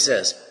listen to what he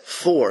says.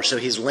 So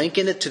he's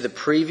linking it to the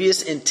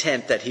previous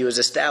intent that he was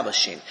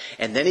establishing.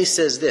 And then he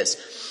says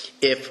this.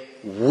 If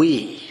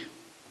we.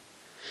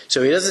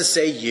 So he doesn't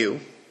say you.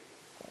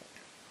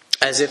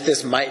 As if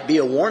this might be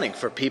a warning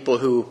for people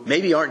who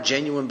maybe aren't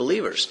genuine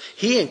believers.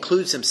 He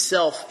includes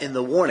himself in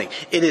the warning.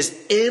 It is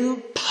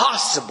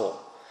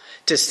impossible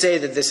to say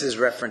that this is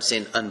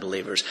referencing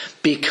unbelievers.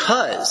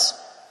 Because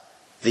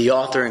the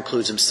author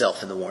includes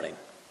himself in the warning.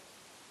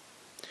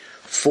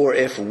 For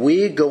if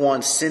we go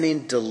on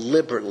sinning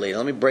deliberately,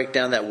 let me break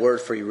down that word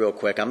for you real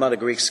quick. I'm not a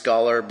Greek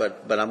scholar,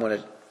 but I'm going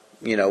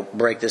to,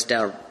 break this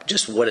down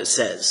just what it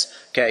says.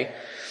 Okay?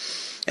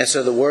 And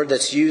so the word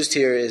that's used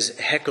here is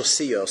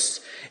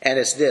hekosios, and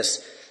it's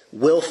this,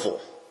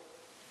 willful.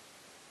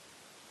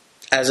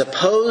 As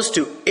opposed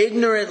to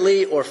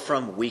ignorantly or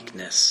from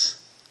weakness.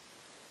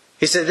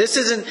 He said, this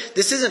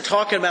isn't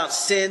talking about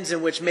sins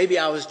in which maybe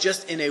I was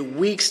just in a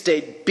weak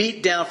state,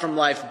 beat down from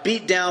life,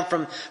 beat down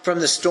from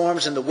the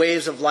storms and the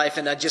waves of life.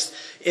 And I just,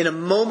 in a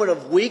moment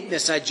of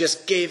weakness, I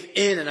just gave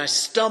in and I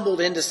stumbled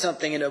into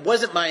something. And it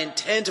wasn't my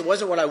intent. It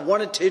wasn't what I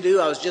wanted to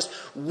do. I was just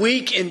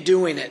weak in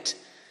doing it.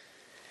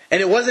 And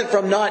it wasn't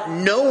from not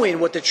knowing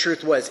what the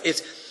truth was.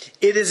 It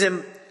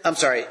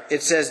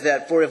says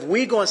that, for if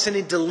we go on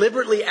sinning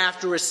deliberately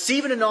after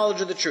receiving a knowledge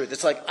of the truth.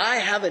 It's like, I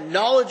have a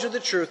knowledge of the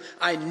truth.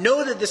 I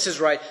know that this is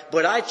right,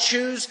 but I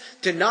choose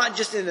to not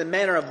just in the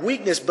manner of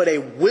weakness, but a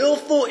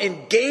willful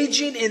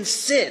engaging in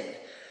sin.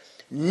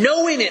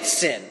 Knowing it's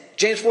sin.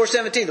 James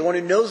 4:17, the one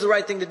who knows the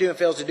right thing to do and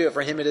fails to do it,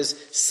 for him it is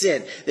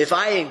sin. If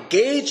I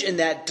engage in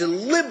that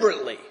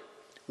deliberately,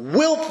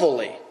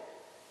 willfully,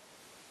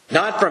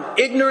 not from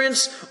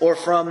ignorance or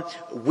from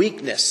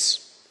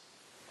weakness,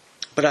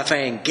 but if I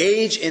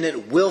engage in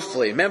it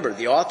willfully. Remember,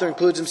 the author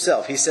includes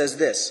himself. He says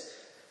this: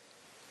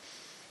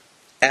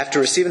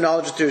 after receiving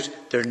knowledge of truth,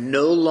 there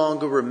no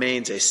longer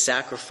remains a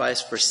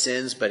sacrifice for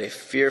sins, but a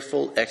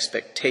fearful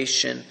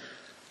expectation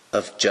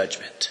of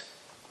judgment.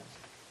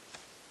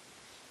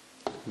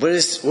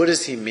 What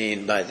does he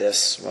mean by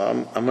this?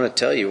 Well, I'm going to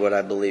tell you what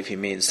I believe he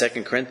means.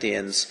 2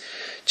 Corinthians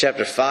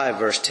chapter 5,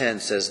 verse 10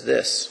 says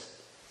this: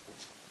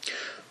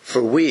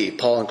 for we,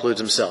 Paul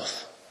includes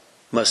himself,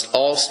 must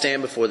all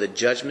stand before the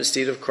judgment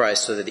seat of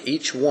Christ, so that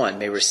each one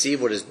may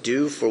receive what is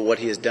due for what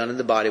he has done in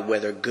the body,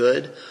 whether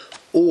good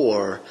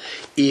or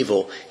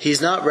evil.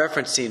 He's not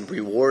referencing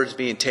rewards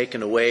being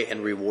taken away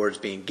and rewards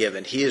being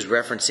given. He is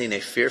referencing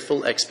a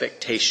fearful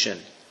expectation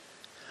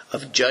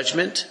of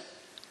judgment,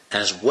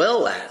 as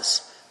well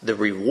as the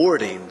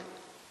rewarding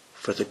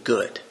for the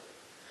good.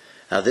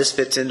 Now this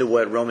fits into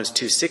what Romans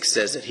 2:6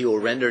 says, that he will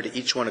render to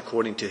each one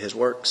according to his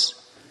works.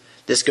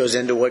 This goes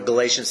into what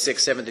Galatians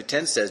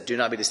 6:7-10 says: do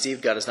not be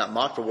deceived, God is not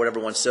mocked, for whatever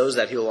one sows,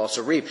 that he will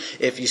also reap.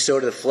 If you sow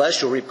to the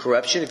flesh, you'll reap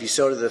corruption. If you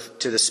sow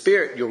to the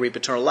Spirit, you'll reap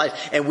eternal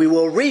life. And we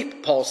will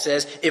reap, Paul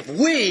says, if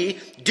we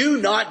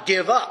do not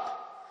give up.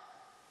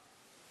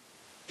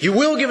 You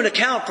will give an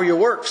account for your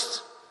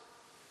works.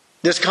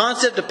 This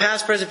concept of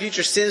past, present,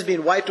 future sins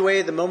being wiped away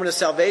at the moment of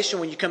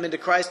salvation when you come into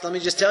Christ, let me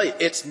just tell you,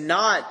 it's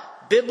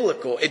not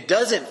biblical. It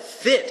doesn't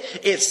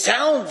fit. It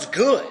sounds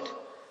good.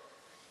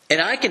 And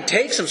I can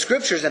take some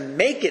scriptures and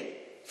make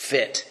it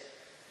fit,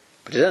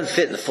 but it doesn't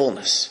fit in the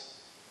fullness.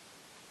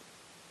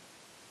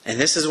 And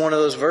this is one of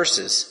those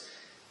verses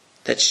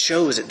that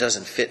shows it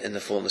doesn't fit in the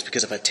fullness,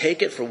 because if I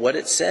take it for what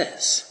it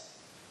says,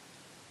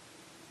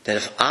 that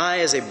if I,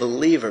 as a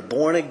believer,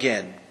 born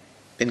again,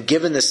 been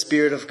given the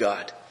Spirit of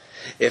God,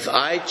 if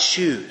I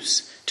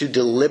choose to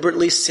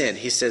deliberately sin,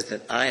 he says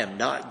that I am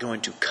not going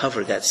to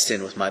cover that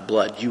sin with my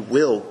blood. You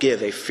will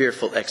give a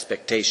fearful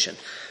expectation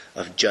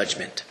of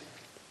judgment.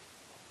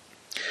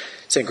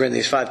 2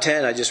 Corinthians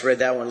 5:10, I just read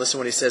that one. Listen to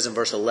what he says in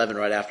verse 11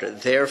 right after.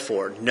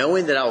 Therefore,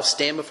 knowing that I will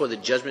stand before the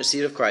judgment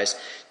seat of Christ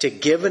to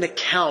give an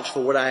account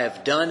for what I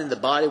have done in the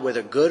body,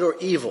 whether good or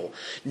evil,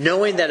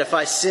 knowing that if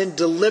I sin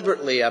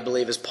deliberately, I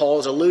believe, as Paul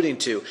is alluding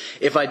to,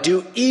 if I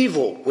do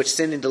evil, which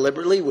sinning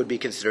deliberately would be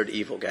considered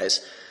evil,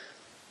 guys.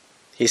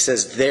 He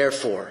says,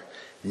 therefore,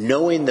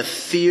 knowing the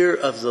fear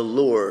of the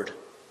Lord,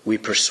 we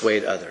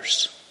persuade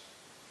others.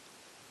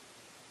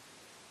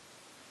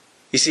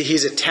 You see,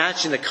 he's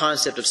attaching the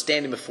concept of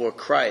standing before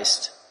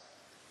Christ.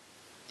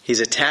 He's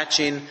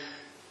attaching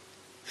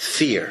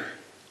fear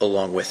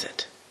along with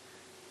it.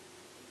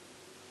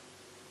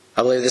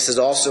 I believe this is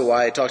also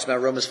why he talks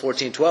about Romans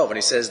 14:12, when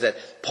he says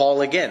that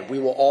Paul, again, we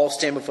will all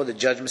stand before the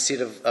judgment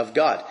seat of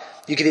God.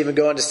 You could even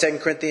go into 2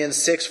 Corinthians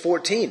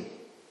 6:14,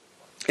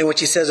 in which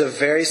he says a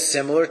very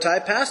similar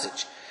type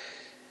passage,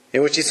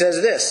 in which he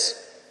says this.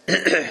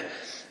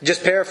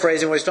 Just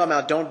paraphrasing what he's talking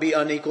about: don't be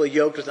unequally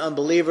yoked with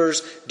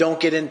unbelievers. Don't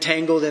get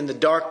entangled in the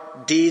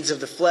dark deeds of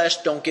the flesh.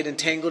 Don't get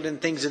entangled in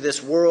things of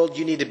this world.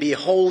 You need to be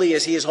holy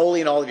as he is holy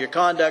in all of your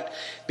conduct.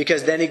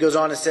 Because then he goes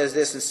on and says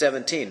this in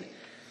 17.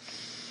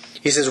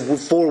 He says,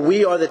 for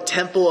we are the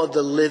temple of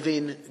the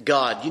living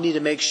God. You need to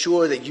make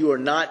sure that you are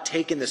not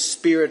taking the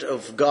Spirit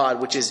of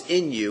God, which is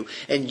in you,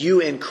 and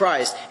you in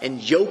Christ,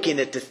 and yoking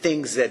it to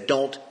things that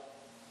don't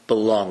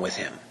belong with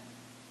him.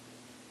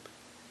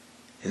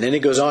 And then he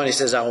goes on, he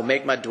says, I will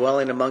make my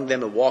dwelling among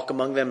them and walk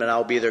among them, and I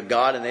will be their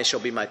God, and they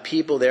shall be my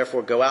people.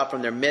 Therefore go out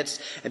from their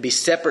midst and be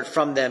separate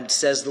from them,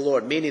 says the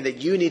Lord. Meaning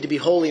that you need to be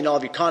holy in all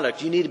of your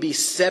conduct. You need to be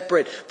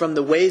separate from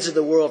the ways of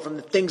the world, from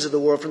the things of the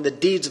world, from the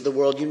deeds of the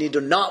world. You need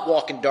to not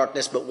walk in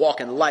darkness, but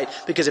walk in light.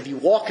 Because if you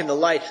walk in the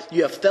light,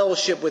 you have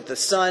fellowship with the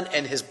Son,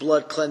 and his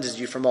blood cleanses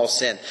you from all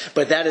sin.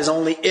 But that is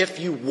only if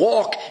you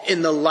walk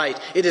in the light.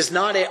 It is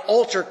not an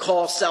altar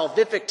call,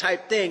 salvific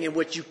type thing in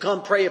which you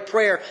come pray a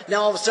prayer.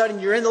 Now all of a sudden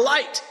you're in the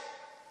light.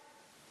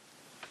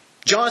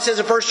 John says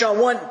in 1 John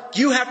 1,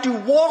 you have to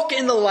walk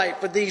in the light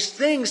for these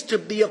things to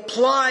be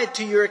applied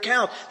to your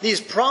account.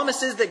 These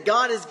promises that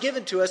God has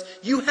given to us,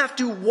 you have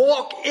to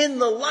walk in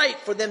the light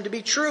for them to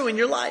be true in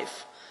your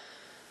life.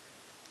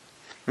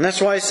 And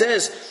that's why he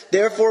says,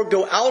 therefore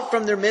go out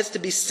from their midst to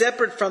be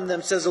separate from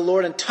them, says the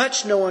Lord, and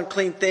touch no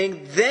unclean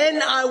thing.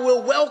 Then I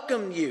will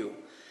welcome you.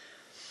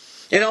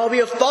 And I will be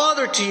a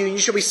father to you, and you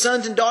shall be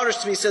sons and daughters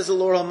to me, says the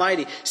Lord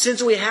Almighty.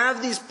 Since we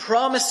have these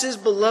promises,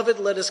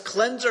 beloved, let us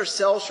cleanse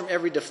ourselves from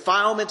every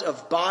defilement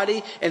of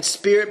body and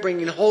spirit,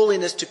 bringing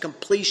holiness to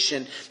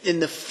completion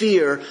in the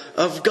fear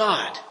of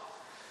God.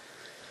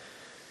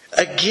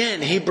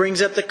 Again, he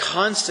brings up the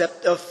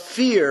concept of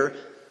fear,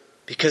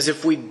 because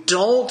if we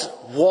don't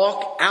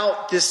walk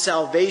out this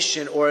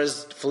salvation, or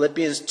as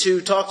Philippians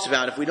 2 talks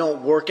about, if we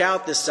don't work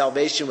out this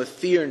salvation with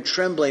fear and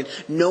trembling,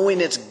 knowing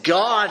it's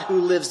God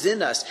who lives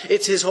in us,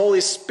 it's his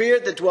Holy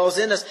Spirit that dwells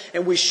in us,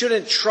 and we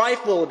shouldn't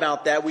trifle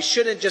about that. We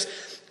shouldn't just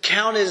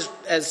count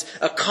as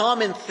a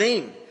common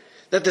thing.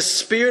 That the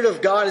Spirit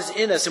of God is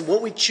in us, and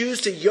what we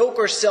choose to yoke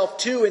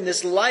ourselves to in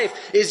this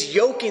life is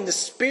yoking the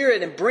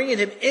Spirit and bringing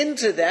Him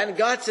into that. And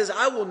God says,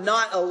 I will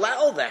not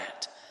allow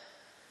that.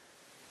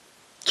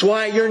 That's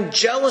why I yearn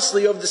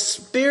jealously over the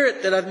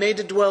Spirit that I've made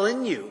to dwell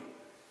in you.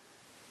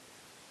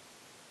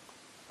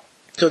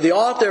 So the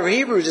author of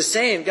Hebrews is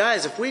saying,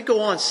 guys, if we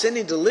go on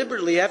sinning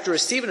deliberately after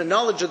receiving a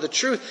knowledge of the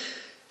truth,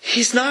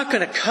 He's not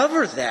going to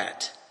cover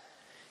that.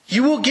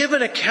 You will give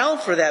an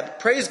account for that. But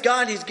praise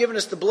God, He's given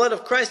us the blood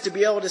of Christ to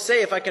be able to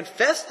say, if I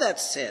confess that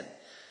sin,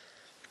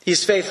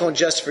 He's faithful and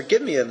just to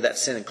forgive me of that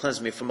sin and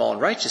cleanse me from all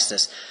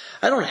unrighteousness.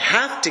 I don't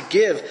have to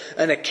give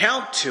an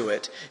account to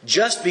it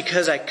just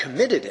because I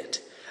committed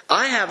it.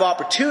 I have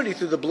opportunity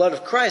through the blood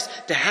of Christ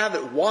to have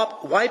it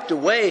wiped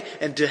away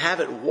and to have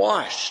it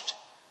washed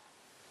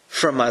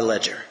from my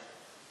ledger.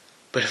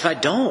 But if I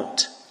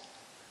don't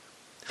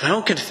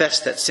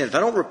confess that sin, if I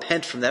don't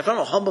repent from that, if I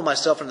don't humble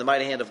myself in the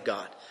mighty hand of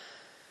God,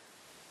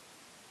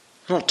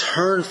 if I don't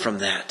turn from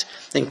that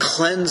and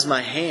cleanse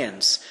my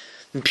hands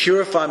and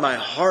purify my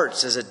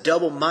hearts as a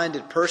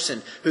double-minded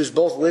person who's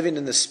both living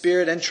in the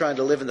Spirit and trying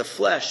to live in the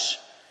flesh,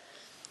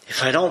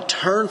 if I don't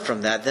turn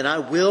from that, then I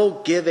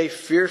will give a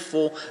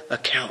fearful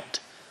account.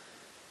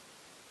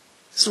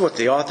 This is what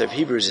the author of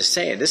Hebrews is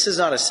saying. This is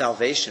not a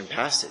salvation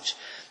passage.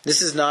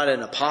 This is not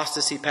an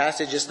apostasy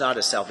passage. It's not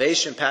a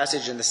salvation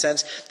passage in the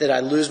sense that I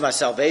lose my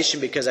salvation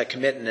because I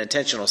commit an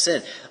intentional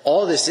sin.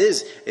 All this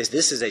is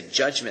this is a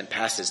judgment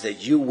passage,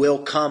 that you will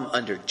come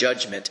under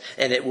judgment,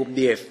 and it will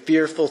be a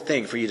fearful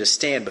thing for you to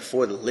stand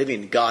before the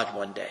living God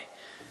one day.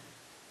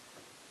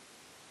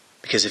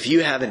 Because if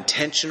you have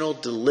intentional,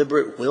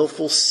 deliberate,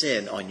 willful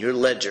sin on your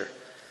ledger,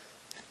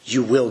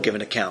 you will give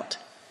an account,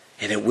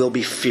 and it will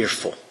be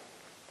fearful.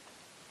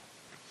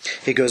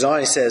 He goes on,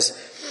 he says,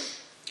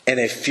 and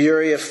a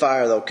fury of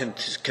fire that will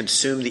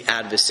consume the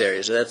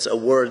adversaries. So that's a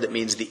word that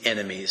means the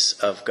enemies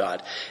of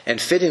God. And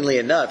fittingly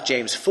enough,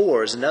 James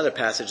 4 is another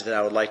passage that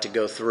I would like to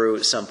go through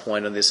at some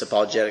point in this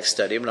apologetic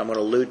study, but I'm going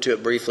to allude to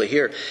it briefly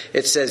here.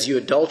 It says, you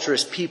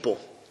adulterous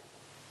people.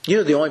 You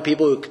know, the only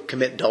people who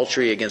commit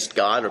adultery against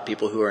God are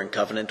people who are in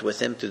covenant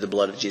with Him through the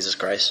blood of Jesus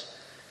Christ.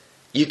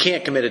 You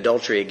can't commit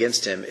adultery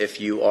against Him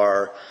if you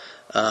are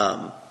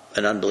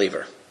an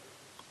unbeliever.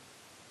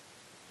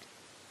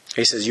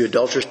 He says, you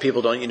adulterous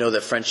people, don't you know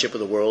that friendship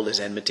with the world is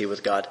enmity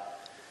with God?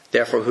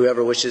 Therefore,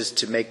 whoever wishes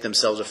to make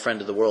themselves a friend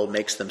of the world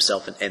makes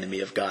themselves an enemy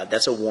of God.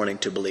 That's a warning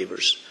to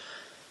believers.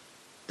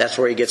 That's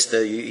where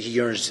he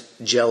yearns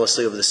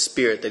jealously over the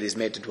Spirit that He's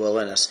made to dwell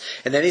in us.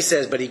 And then he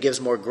says, but He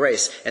gives more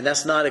grace. And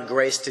that's not a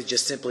grace to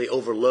just simply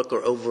overlook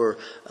or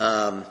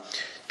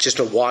just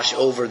to wash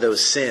over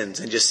those sins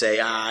and just say,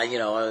 I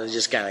was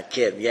just kind of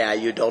kidding. Yeah,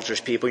 you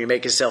adulterous people, you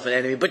make yourself an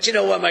enemy. But you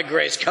know what? My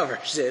grace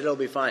covers it. It'll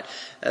be fine.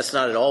 That's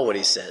not at all what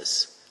he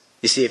says.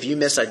 You see, if you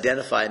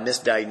misidentify and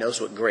misdiagnose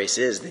what grace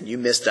is, then you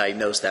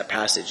misdiagnose that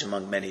passage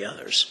among many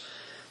others.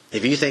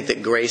 If you think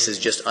that grace is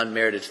just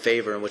unmerited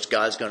favor in which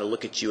God's going to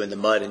look at you in the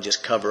mud and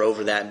just cover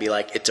over that and be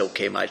like, it's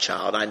okay, my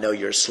child. I know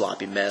you're a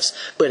sloppy mess,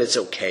 but it's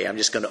okay. I'm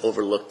just going to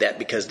overlook that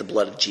because the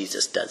blood of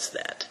Jesus does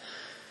that.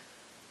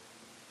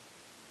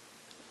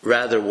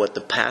 Rather, what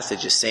the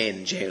passage is saying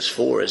in James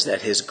 4 is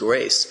that His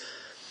grace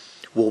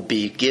will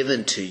be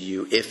given to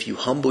you if you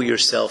humble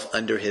yourself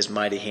under His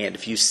mighty hand.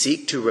 If you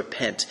seek to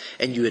repent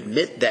and you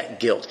admit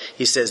that guilt,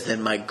 He says,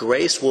 then my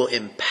grace will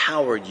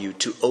empower you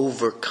to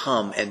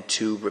overcome and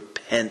to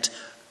repent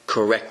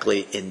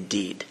correctly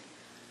indeed.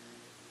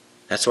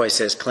 That's why He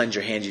says, cleanse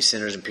your hands, you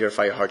sinners, and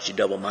purify your hearts, you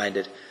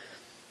double-minded.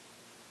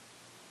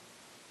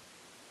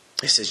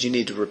 He says, you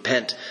need to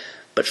repent.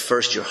 But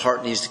first, your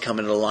heart needs to come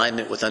in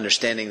alignment with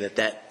understanding that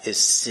that is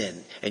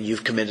sin. And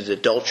you've committed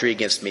adultery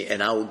against me.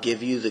 And I will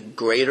give you the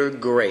greater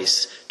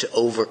grace to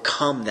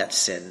overcome that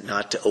sin,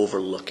 not to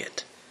overlook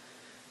it.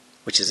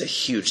 Which is a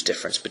huge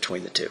difference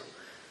between the two.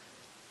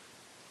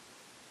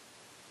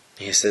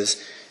 He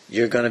says,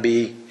 you're going to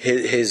be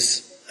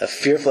a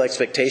fearful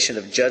expectation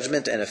of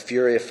judgment and a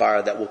fury of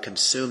fire that will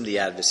consume the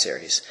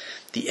adversaries,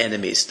 the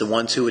enemies, the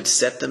ones who would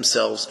set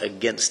themselves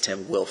against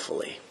Him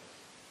willfully.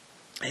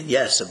 And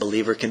yes, a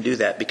believer can do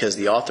that because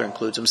the author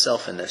includes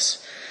himself in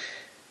this.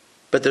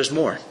 But there's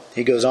more.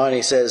 He goes on and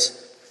he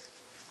says,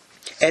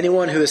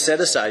 anyone who is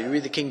set aside, you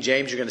read the King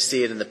James, you're going to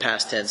see it in the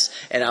past tense,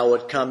 and I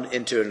would come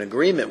into an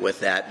agreement with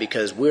that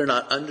because we're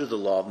not under the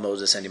law of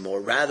Moses anymore.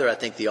 Rather, I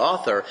think the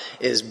author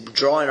is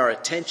drawing our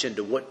attention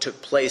to what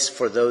took place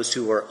for those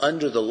who were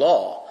under the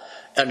law,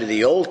 under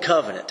the old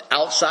covenant,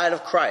 outside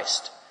of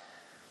Christ.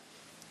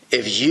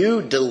 If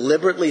you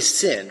deliberately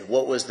sinned,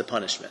 what was the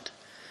punishment?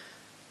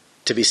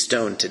 To be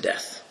stoned to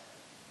death.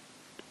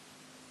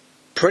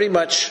 Pretty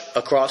much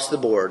across the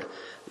board,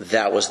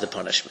 that was the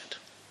punishment.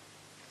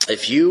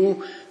 If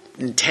you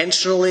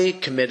intentionally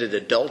committed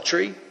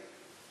adultery,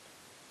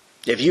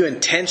 if you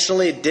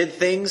intentionally did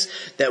things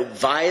that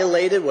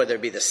violated, whether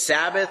it be the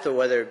Sabbath or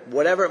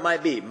whatever it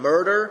might be,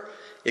 murder,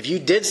 if you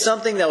did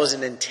something that was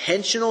an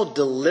intentional,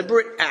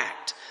 deliberate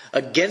act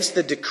against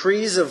the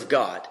decrees of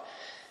God,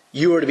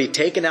 you were to be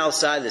taken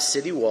outside the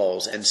city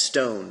walls and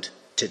stoned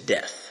to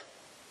death.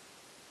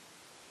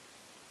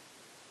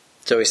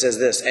 So he says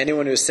this,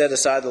 anyone who has set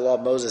aside the law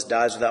of Moses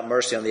dies without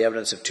mercy on the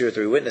evidence of 2 or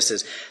 3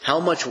 witnesses. How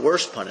much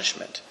worse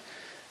punishment?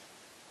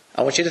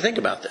 I want you to think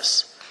about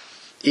this.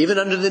 Even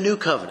under the new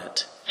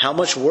covenant, how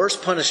much worse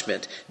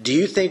punishment do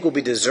you think will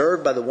be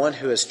deserved by the one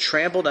who has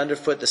trampled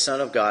underfoot the Son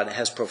of God and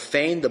has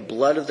profaned the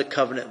blood of the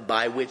covenant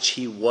by which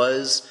he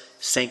was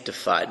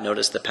sanctified?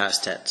 Notice the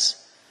past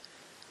tense.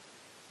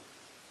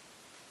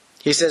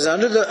 He says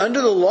under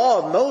the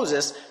law of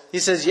Moses, he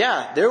says,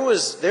 yeah, there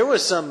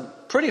was some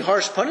pretty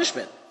harsh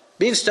punishment.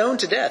 Being stoned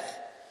to death.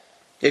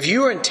 If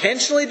you were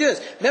intentionally doing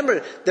this.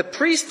 Remember, the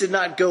priest did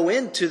not go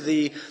into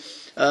the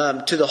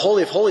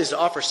Holy of Holies to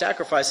offer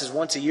sacrifices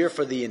once a year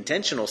for the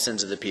intentional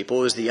sins of the people.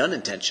 It was the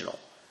unintentional.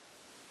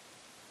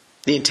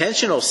 The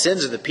intentional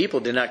sins of the people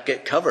did not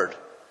get covered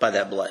by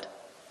that blood.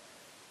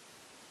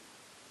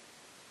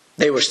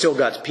 They were still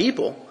God's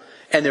people,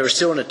 and there was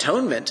still an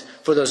atonement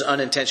for those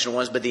unintentional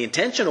ones, but the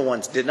intentional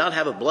ones did not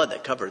have a blood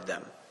that covered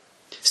them.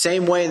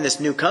 Same way in this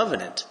new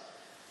covenant.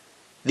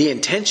 The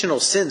intentional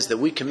sins that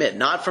we commit,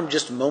 not from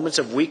just moments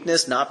of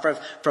weakness, not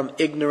from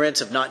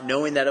ignorance of not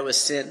knowing that it was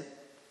sin,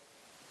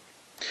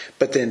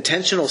 but the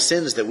intentional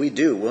sins that we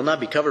do will not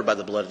be covered by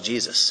the blood of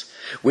Jesus.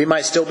 We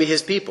might still be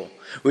his people.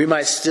 We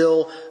might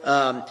still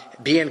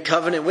be in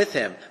covenant with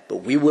him,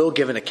 but we will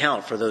give an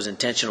account for those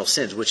intentional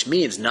sins, which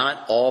means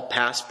not all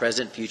past,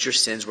 present, future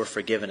sins were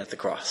forgiven at the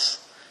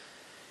cross.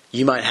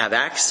 You might have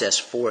access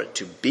for it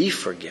to be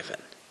forgiven,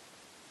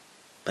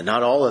 but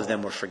not all of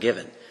them were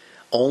forgiven.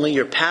 Only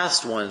your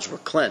past ones were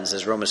cleansed,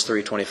 as Romans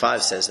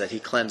 3:25 says, that he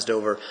cleansed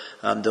over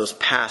those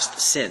past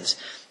sins.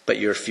 But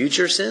your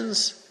future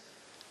sins,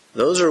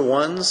 those are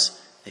ones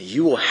that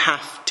you will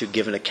have to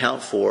give an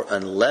account for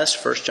unless,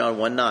 1 John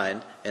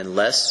 1:9,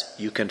 unless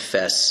you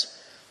confess,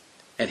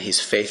 and he's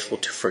faithful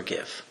to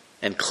forgive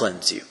and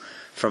cleanse you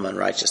from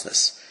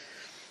unrighteousness.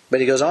 But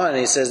he goes on and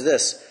he says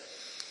this,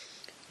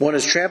 one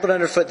who's trampled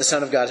underfoot the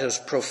Son of God, who has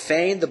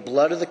profaned the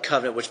blood of the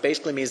covenant, which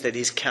basically means that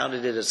he's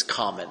counted it as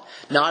common,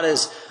 not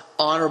as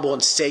honorable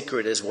and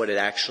sacred as what it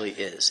actually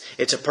is.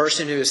 It's a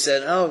person who has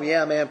said, oh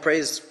yeah, man,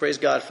 praise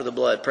God for the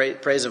blood,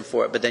 praise him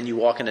for it, but then you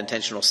walk in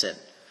intentional sin.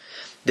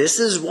 This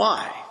is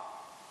why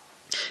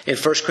in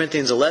 1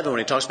 Corinthians 11, when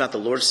he talks about the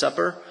Lord's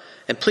Supper,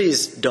 and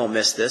please don't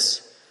miss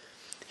this,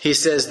 he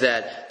says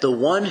that the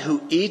one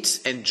who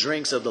eats and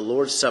drinks of the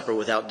Lord's Supper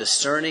without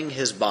discerning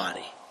his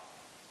body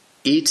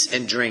eats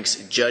and drinks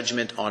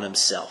judgment on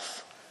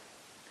himself.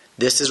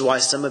 This is why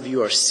some of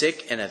you are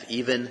sick and have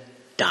even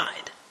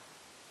died.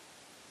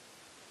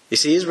 You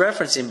see, he's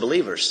referencing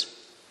believers.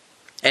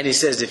 And he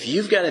says, if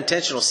you've got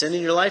intentional sin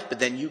in your life, but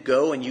then you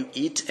go and you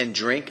eat and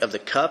drink of the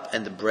cup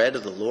and the bread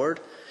of the Lord,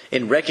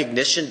 in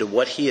recognition to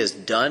what he has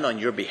done on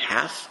your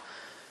behalf,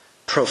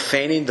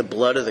 profaning the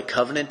blood of the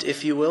covenant,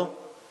 if you will,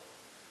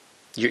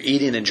 you're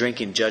eating and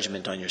drinking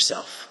judgment on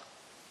yourself.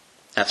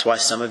 That's why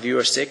some of you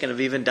are sick and have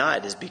even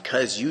died, is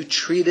because you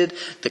treated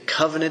the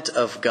covenant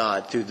of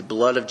God through the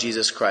blood of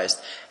Jesus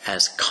Christ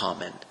as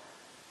common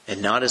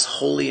and not as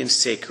holy and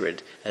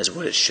sacred as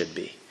what it should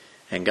be.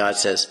 And God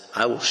says,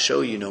 I will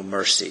show you no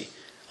mercy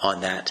on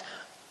that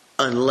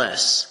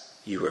unless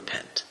you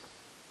repent.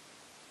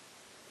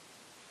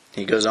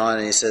 He goes on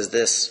and he says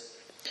this,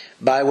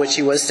 by which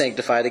he was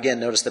sanctified. Again,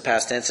 notice the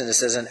past tense, and it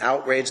says, and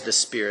outraged the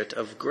Spirit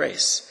of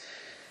grace.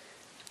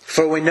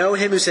 For we know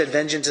him who said,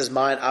 vengeance is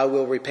mine, I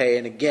will repay.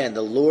 And again,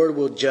 the Lord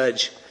will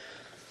judge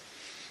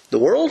the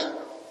world?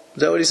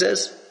 Is that what he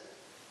says?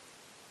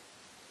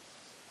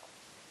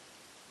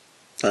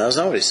 No, that's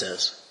not what he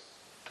says.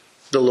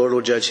 The Lord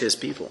will judge his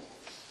people.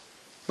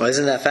 Well,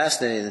 isn't that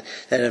fascinating?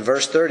 That in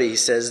verse 30 he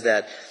says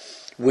that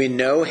we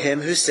know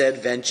him who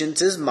said,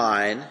 vengeance is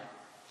mine,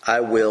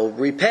 I will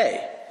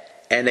repay.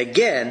 And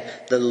again,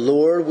 the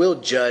Lord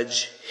will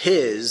judge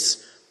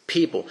his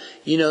people.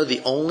 You know,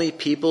 the only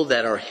people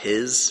that are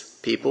his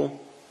people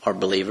are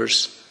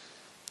believers.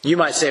 You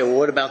might say, well,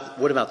 what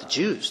about the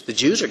Jews? The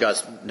Jews are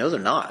God's. No, they're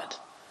not.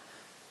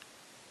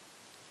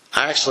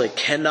 I actually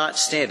cannot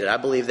stand it. I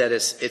believe that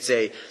it's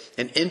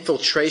an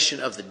infiltration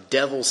of the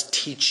devil's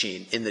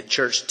teaching in the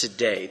church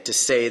today to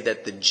say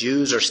that the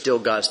Jews are still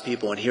God's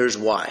people, and here's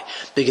why.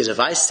 Because if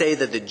I say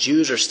that the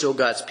Jews are still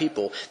God's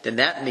people, then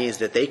that means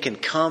that they can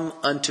come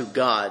unto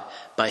God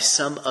by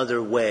some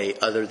other way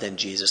other than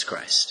Jesus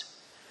Christ.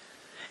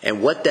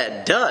 And what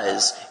that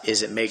does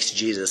is it makes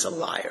Jesus a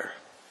liar.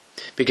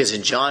 Because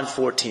in John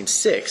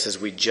 14:6, as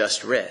we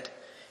just read,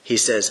 he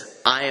says,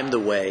 I am the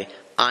way,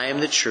 I am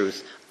the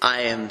truth,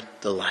 I am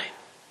the light.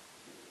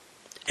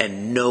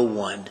 And no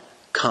one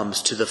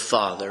comes to the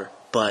Father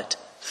but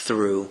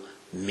through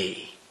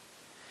me.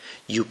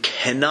 You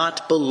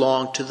cannot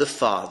belong to the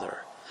Father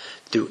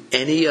through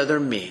any other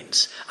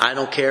means. I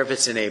don't care if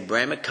it's an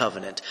Abrahamic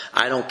covenant.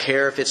 I don't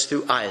care if it's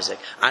through Isaac.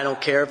 I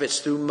don't care if it's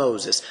through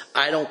Moses.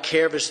 I don't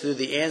care if it's through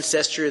the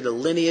ancestry or the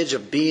lineage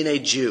of being a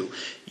Jew.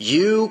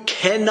 You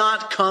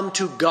cannot come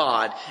to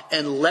God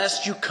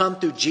unless you come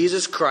through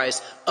Jesus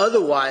Christ.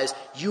 Otherwise,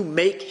 you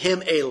make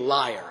him a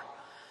liar.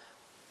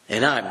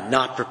 And I'm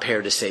not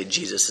prepared to say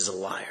Jesus is a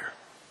liar.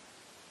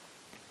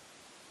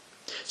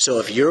 So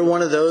if you're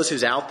one of those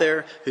who's out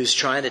there who's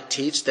trying to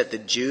teach that the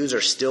Jews are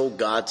still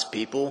God's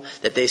people,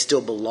 that they still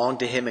belong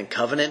to him in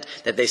covenant,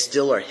 that they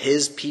still are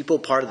his people,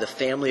 part of the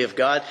family of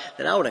God,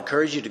 then I would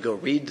encourage you to go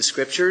read the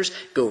scriptures,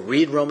 go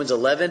read Romans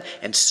 11,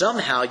 and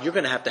somehow you're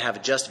going to have a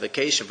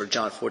justification for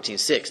John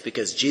 14:6,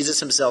 because Jesus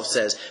himself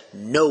says,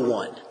 no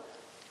one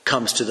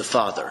comes to the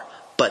Father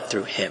but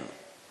through him.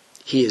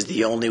 He is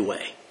the only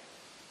way.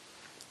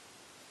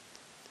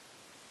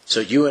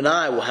 So you and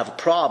I will have a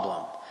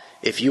problem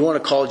if you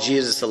want to call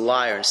Jesus a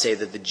liar and say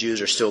that the Jews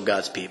are still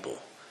God's people.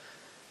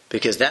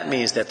 Because that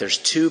means that there's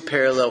two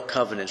parallel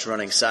covenants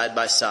running side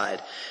by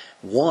side.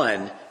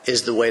 One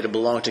is the way to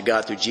belong to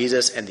God through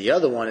Jesus, and the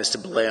other one is to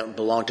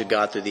belong to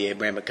God through the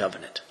Abrahamic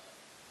covenant.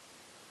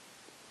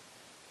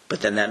 But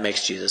then that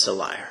makes Jesus a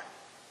liar.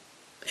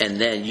 And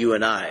then you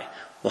and I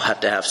will have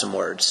to have some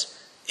words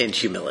in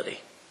humility.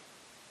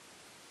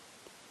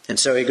 And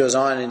so he goes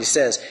on and he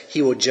says,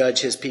 he will judge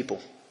his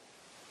people.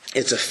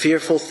 It's a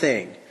fearful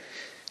thing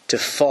to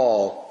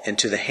fall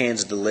into the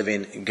hands of the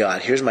living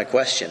God. Here's my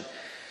question.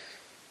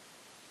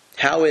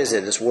 How is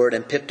it, this word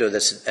empipto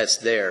that's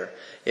there,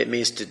 it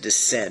means to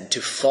descend,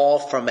 to fall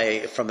from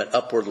an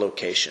upward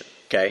location.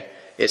 Okay?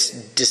 It's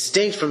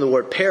distinct from the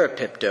word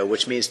parapipto,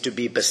 which means to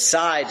be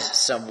beside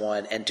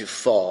someone and to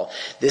fall.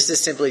 This is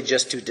simply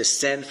just to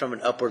descend from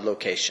an upward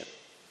location.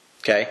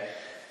 Okay?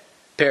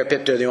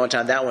 Parapipto, the only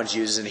time that one's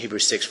used is in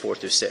Hebrews 6,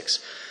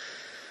 4-6.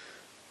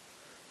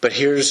 But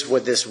here's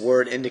what this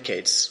word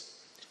indicates.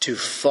 To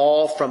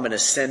fall from an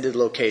ascended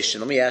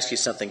location. Let me ask you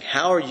something.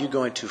 How are you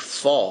going to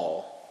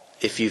fall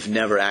if you've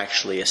never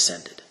actually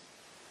ascended?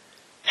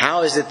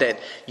 How is it that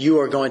you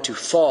are going to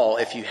fall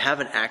if you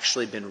haven't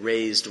actually been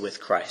raised with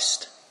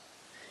Christ?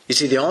 You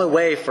see, the only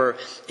way for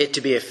it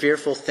to be a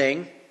fearful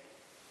thing,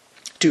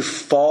 to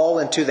fall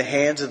into the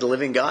hands of the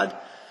living God,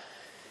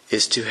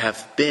 is to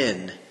have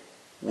been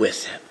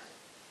with him.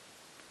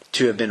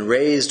 To have been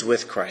raised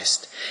with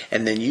Christ.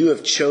 And then you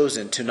have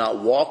chosen to not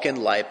walk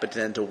in light, but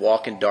then to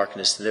walk in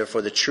darkness. And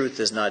therefore the truth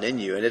is not in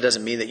you. And it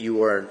doesn't mean that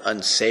you are an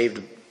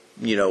unsaved,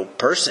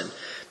 person.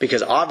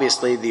 Because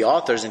obviously the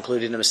author is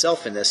including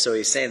himself in this. So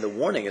he's saying the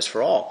warning is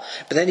for all.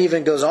 But then he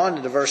even goes on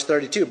into verse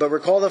 32. But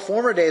recall the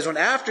former days when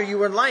after you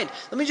were enlightened.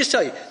 Let me just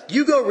tell you.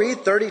 You go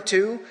read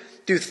 32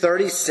 through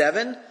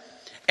 37.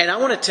 And I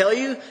want to tell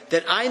you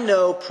that I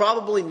know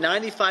probably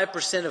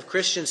 95% of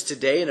Christians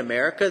today in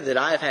America that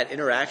I have had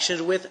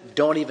interactions with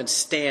don't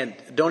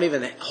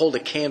even hold a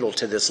candle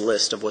to this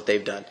list of what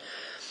they've done.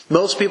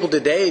 Most people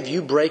today, if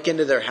you break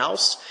into their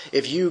house,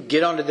 if you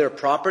get onto their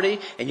property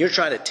and you're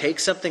trying to take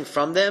something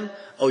from them,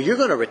 you're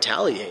going to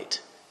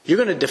retaliate.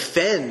 You're going to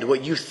defend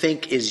what you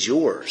think is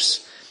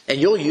yours. And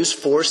you'll use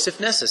force if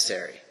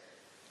necessary.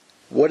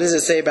 What does it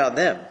say about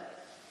them?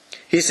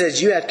 He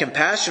says, you had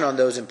compassion on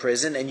those in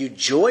prison, and you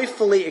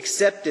joyfully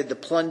accepted the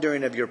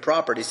plundering of your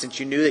property, since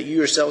you knew that you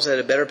yourselves had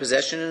a better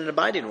possession and an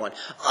abiding one.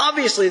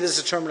 Obviously, this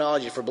is a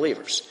terminology for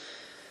believers.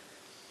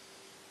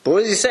 But what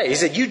does he say? He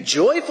said, you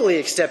joyfully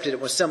accepted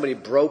it when somebody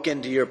broke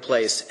into your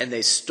place and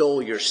they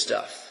stole your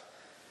stuff.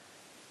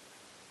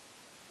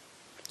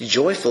 You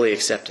joyfully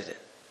accepted it.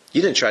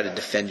 You didn't try to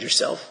defend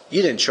yourself.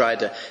 You didn't try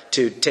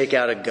to take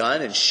out a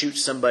gun and shoot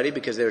somebody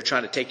because they were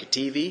trying to take your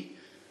TV.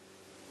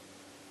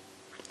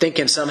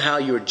 Thinking somehow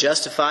you were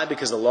justified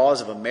because the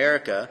laws of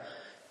America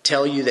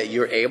tell you that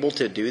you're able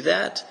to do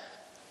that,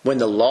 when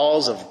the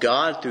laws of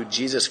God through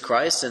Jesus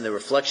Christ and the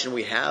reflection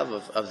we have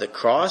of the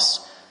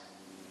cross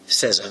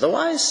says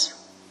otherwise.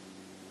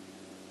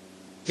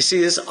 You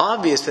see, it's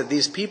obvious that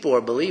these people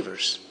are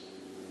believers.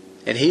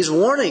 And he's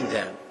warning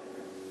them.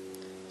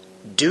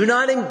 Do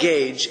not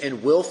engage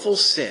in willful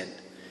sin,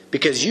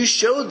 because you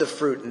showed the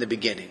fruit in the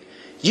beginning.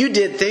 You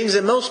did things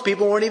that most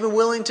people weren't even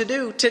willing to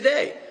do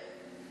today.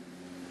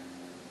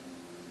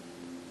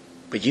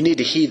 But you need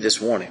to heed this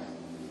warning.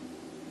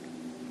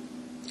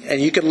 And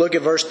you could look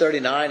at verse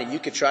 39 and you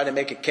could try to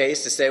make a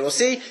case to say, well,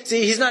 see,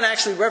 he's not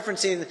actually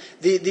referencing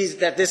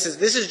that this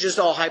is just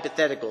all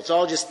hypothetical. It's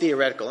all just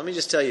theoretical. Let me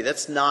just tell you,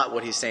 that's not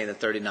what he's saying in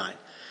 39.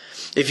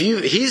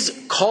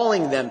 He's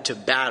calling them to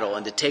battle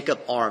and to take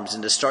up arms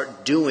and to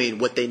start doing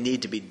what they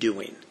need to be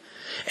doing.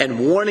 And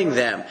warning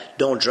them,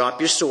 don't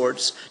drop your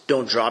swords,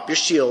 don't drop your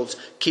shields,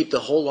 keep the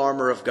whole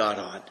armor of God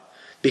on.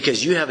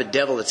 Because you have a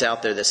devil that's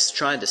out there that's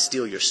trying to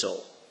steal your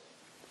soul.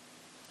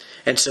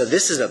 And so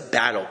this is a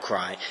battle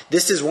cry.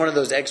 This is one of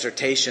those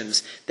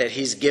exhortations that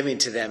he's giving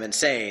to them and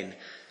saying,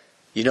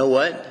 you know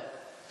what?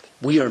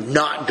 We are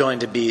not going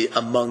to be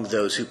among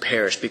those who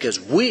perish, because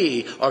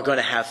we are going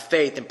to have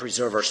faith and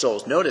preserve our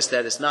souls. Notice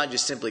that it's not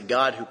just simply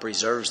God who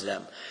preserves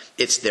them.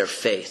 It's their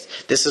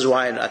faith. This is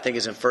why I think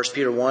it's in 1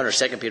 Peter 1 or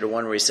 2 Peter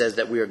 1 where he says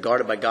that we are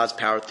guarded by God's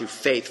power through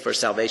faith for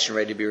salvation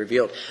ready to be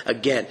revealed.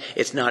 Again,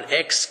 it's not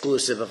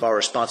exclusive of our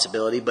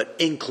responsibility, but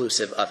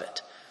inclusive of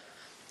it.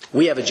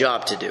 We have a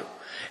job to do.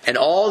 And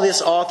all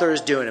this author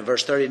is doing in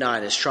verse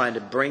 39 is trying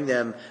to bring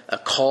them a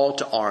call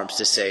to arms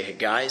to say, hey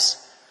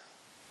guys,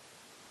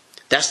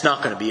 that's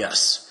not going to be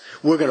us.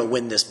 We're going to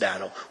win this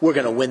battle. We're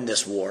going to win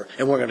this war.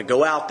 And we're going to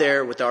go out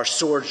there with our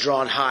swords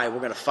drawn high. We're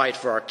going to fight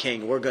for our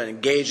king. We're going to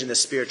engage in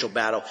this spiritual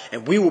battle,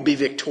 and we will be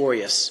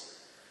victorious.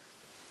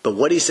 But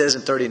what he says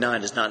in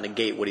 39 does not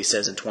negate what he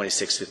says in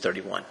 26 through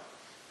 31.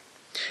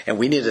 And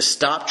we need to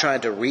stop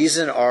trying to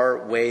reason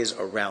our ways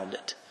around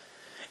it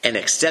and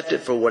accept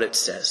it for what it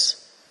says.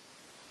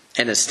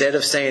 And instead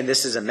of saying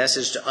this is a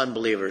message to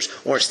unbelievers,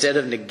 or instead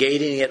of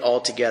negating it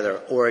altogether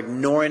or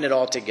ignoring it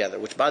altogether,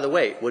 which, by the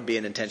way, would be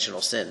an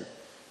intentional sin.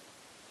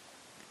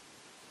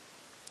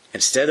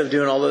 Instead of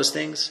doing all those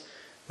things,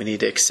 we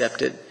need to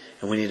accept it,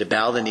 and we need to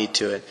bow the knee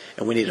to it,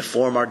 and we need to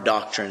form our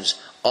doctrines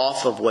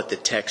off of what the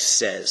text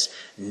says,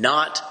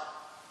 not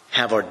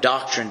have our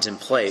doctrines in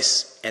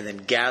place and then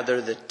gather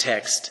the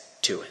text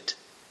to it.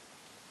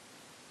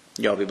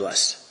 Y'all be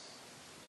blessed.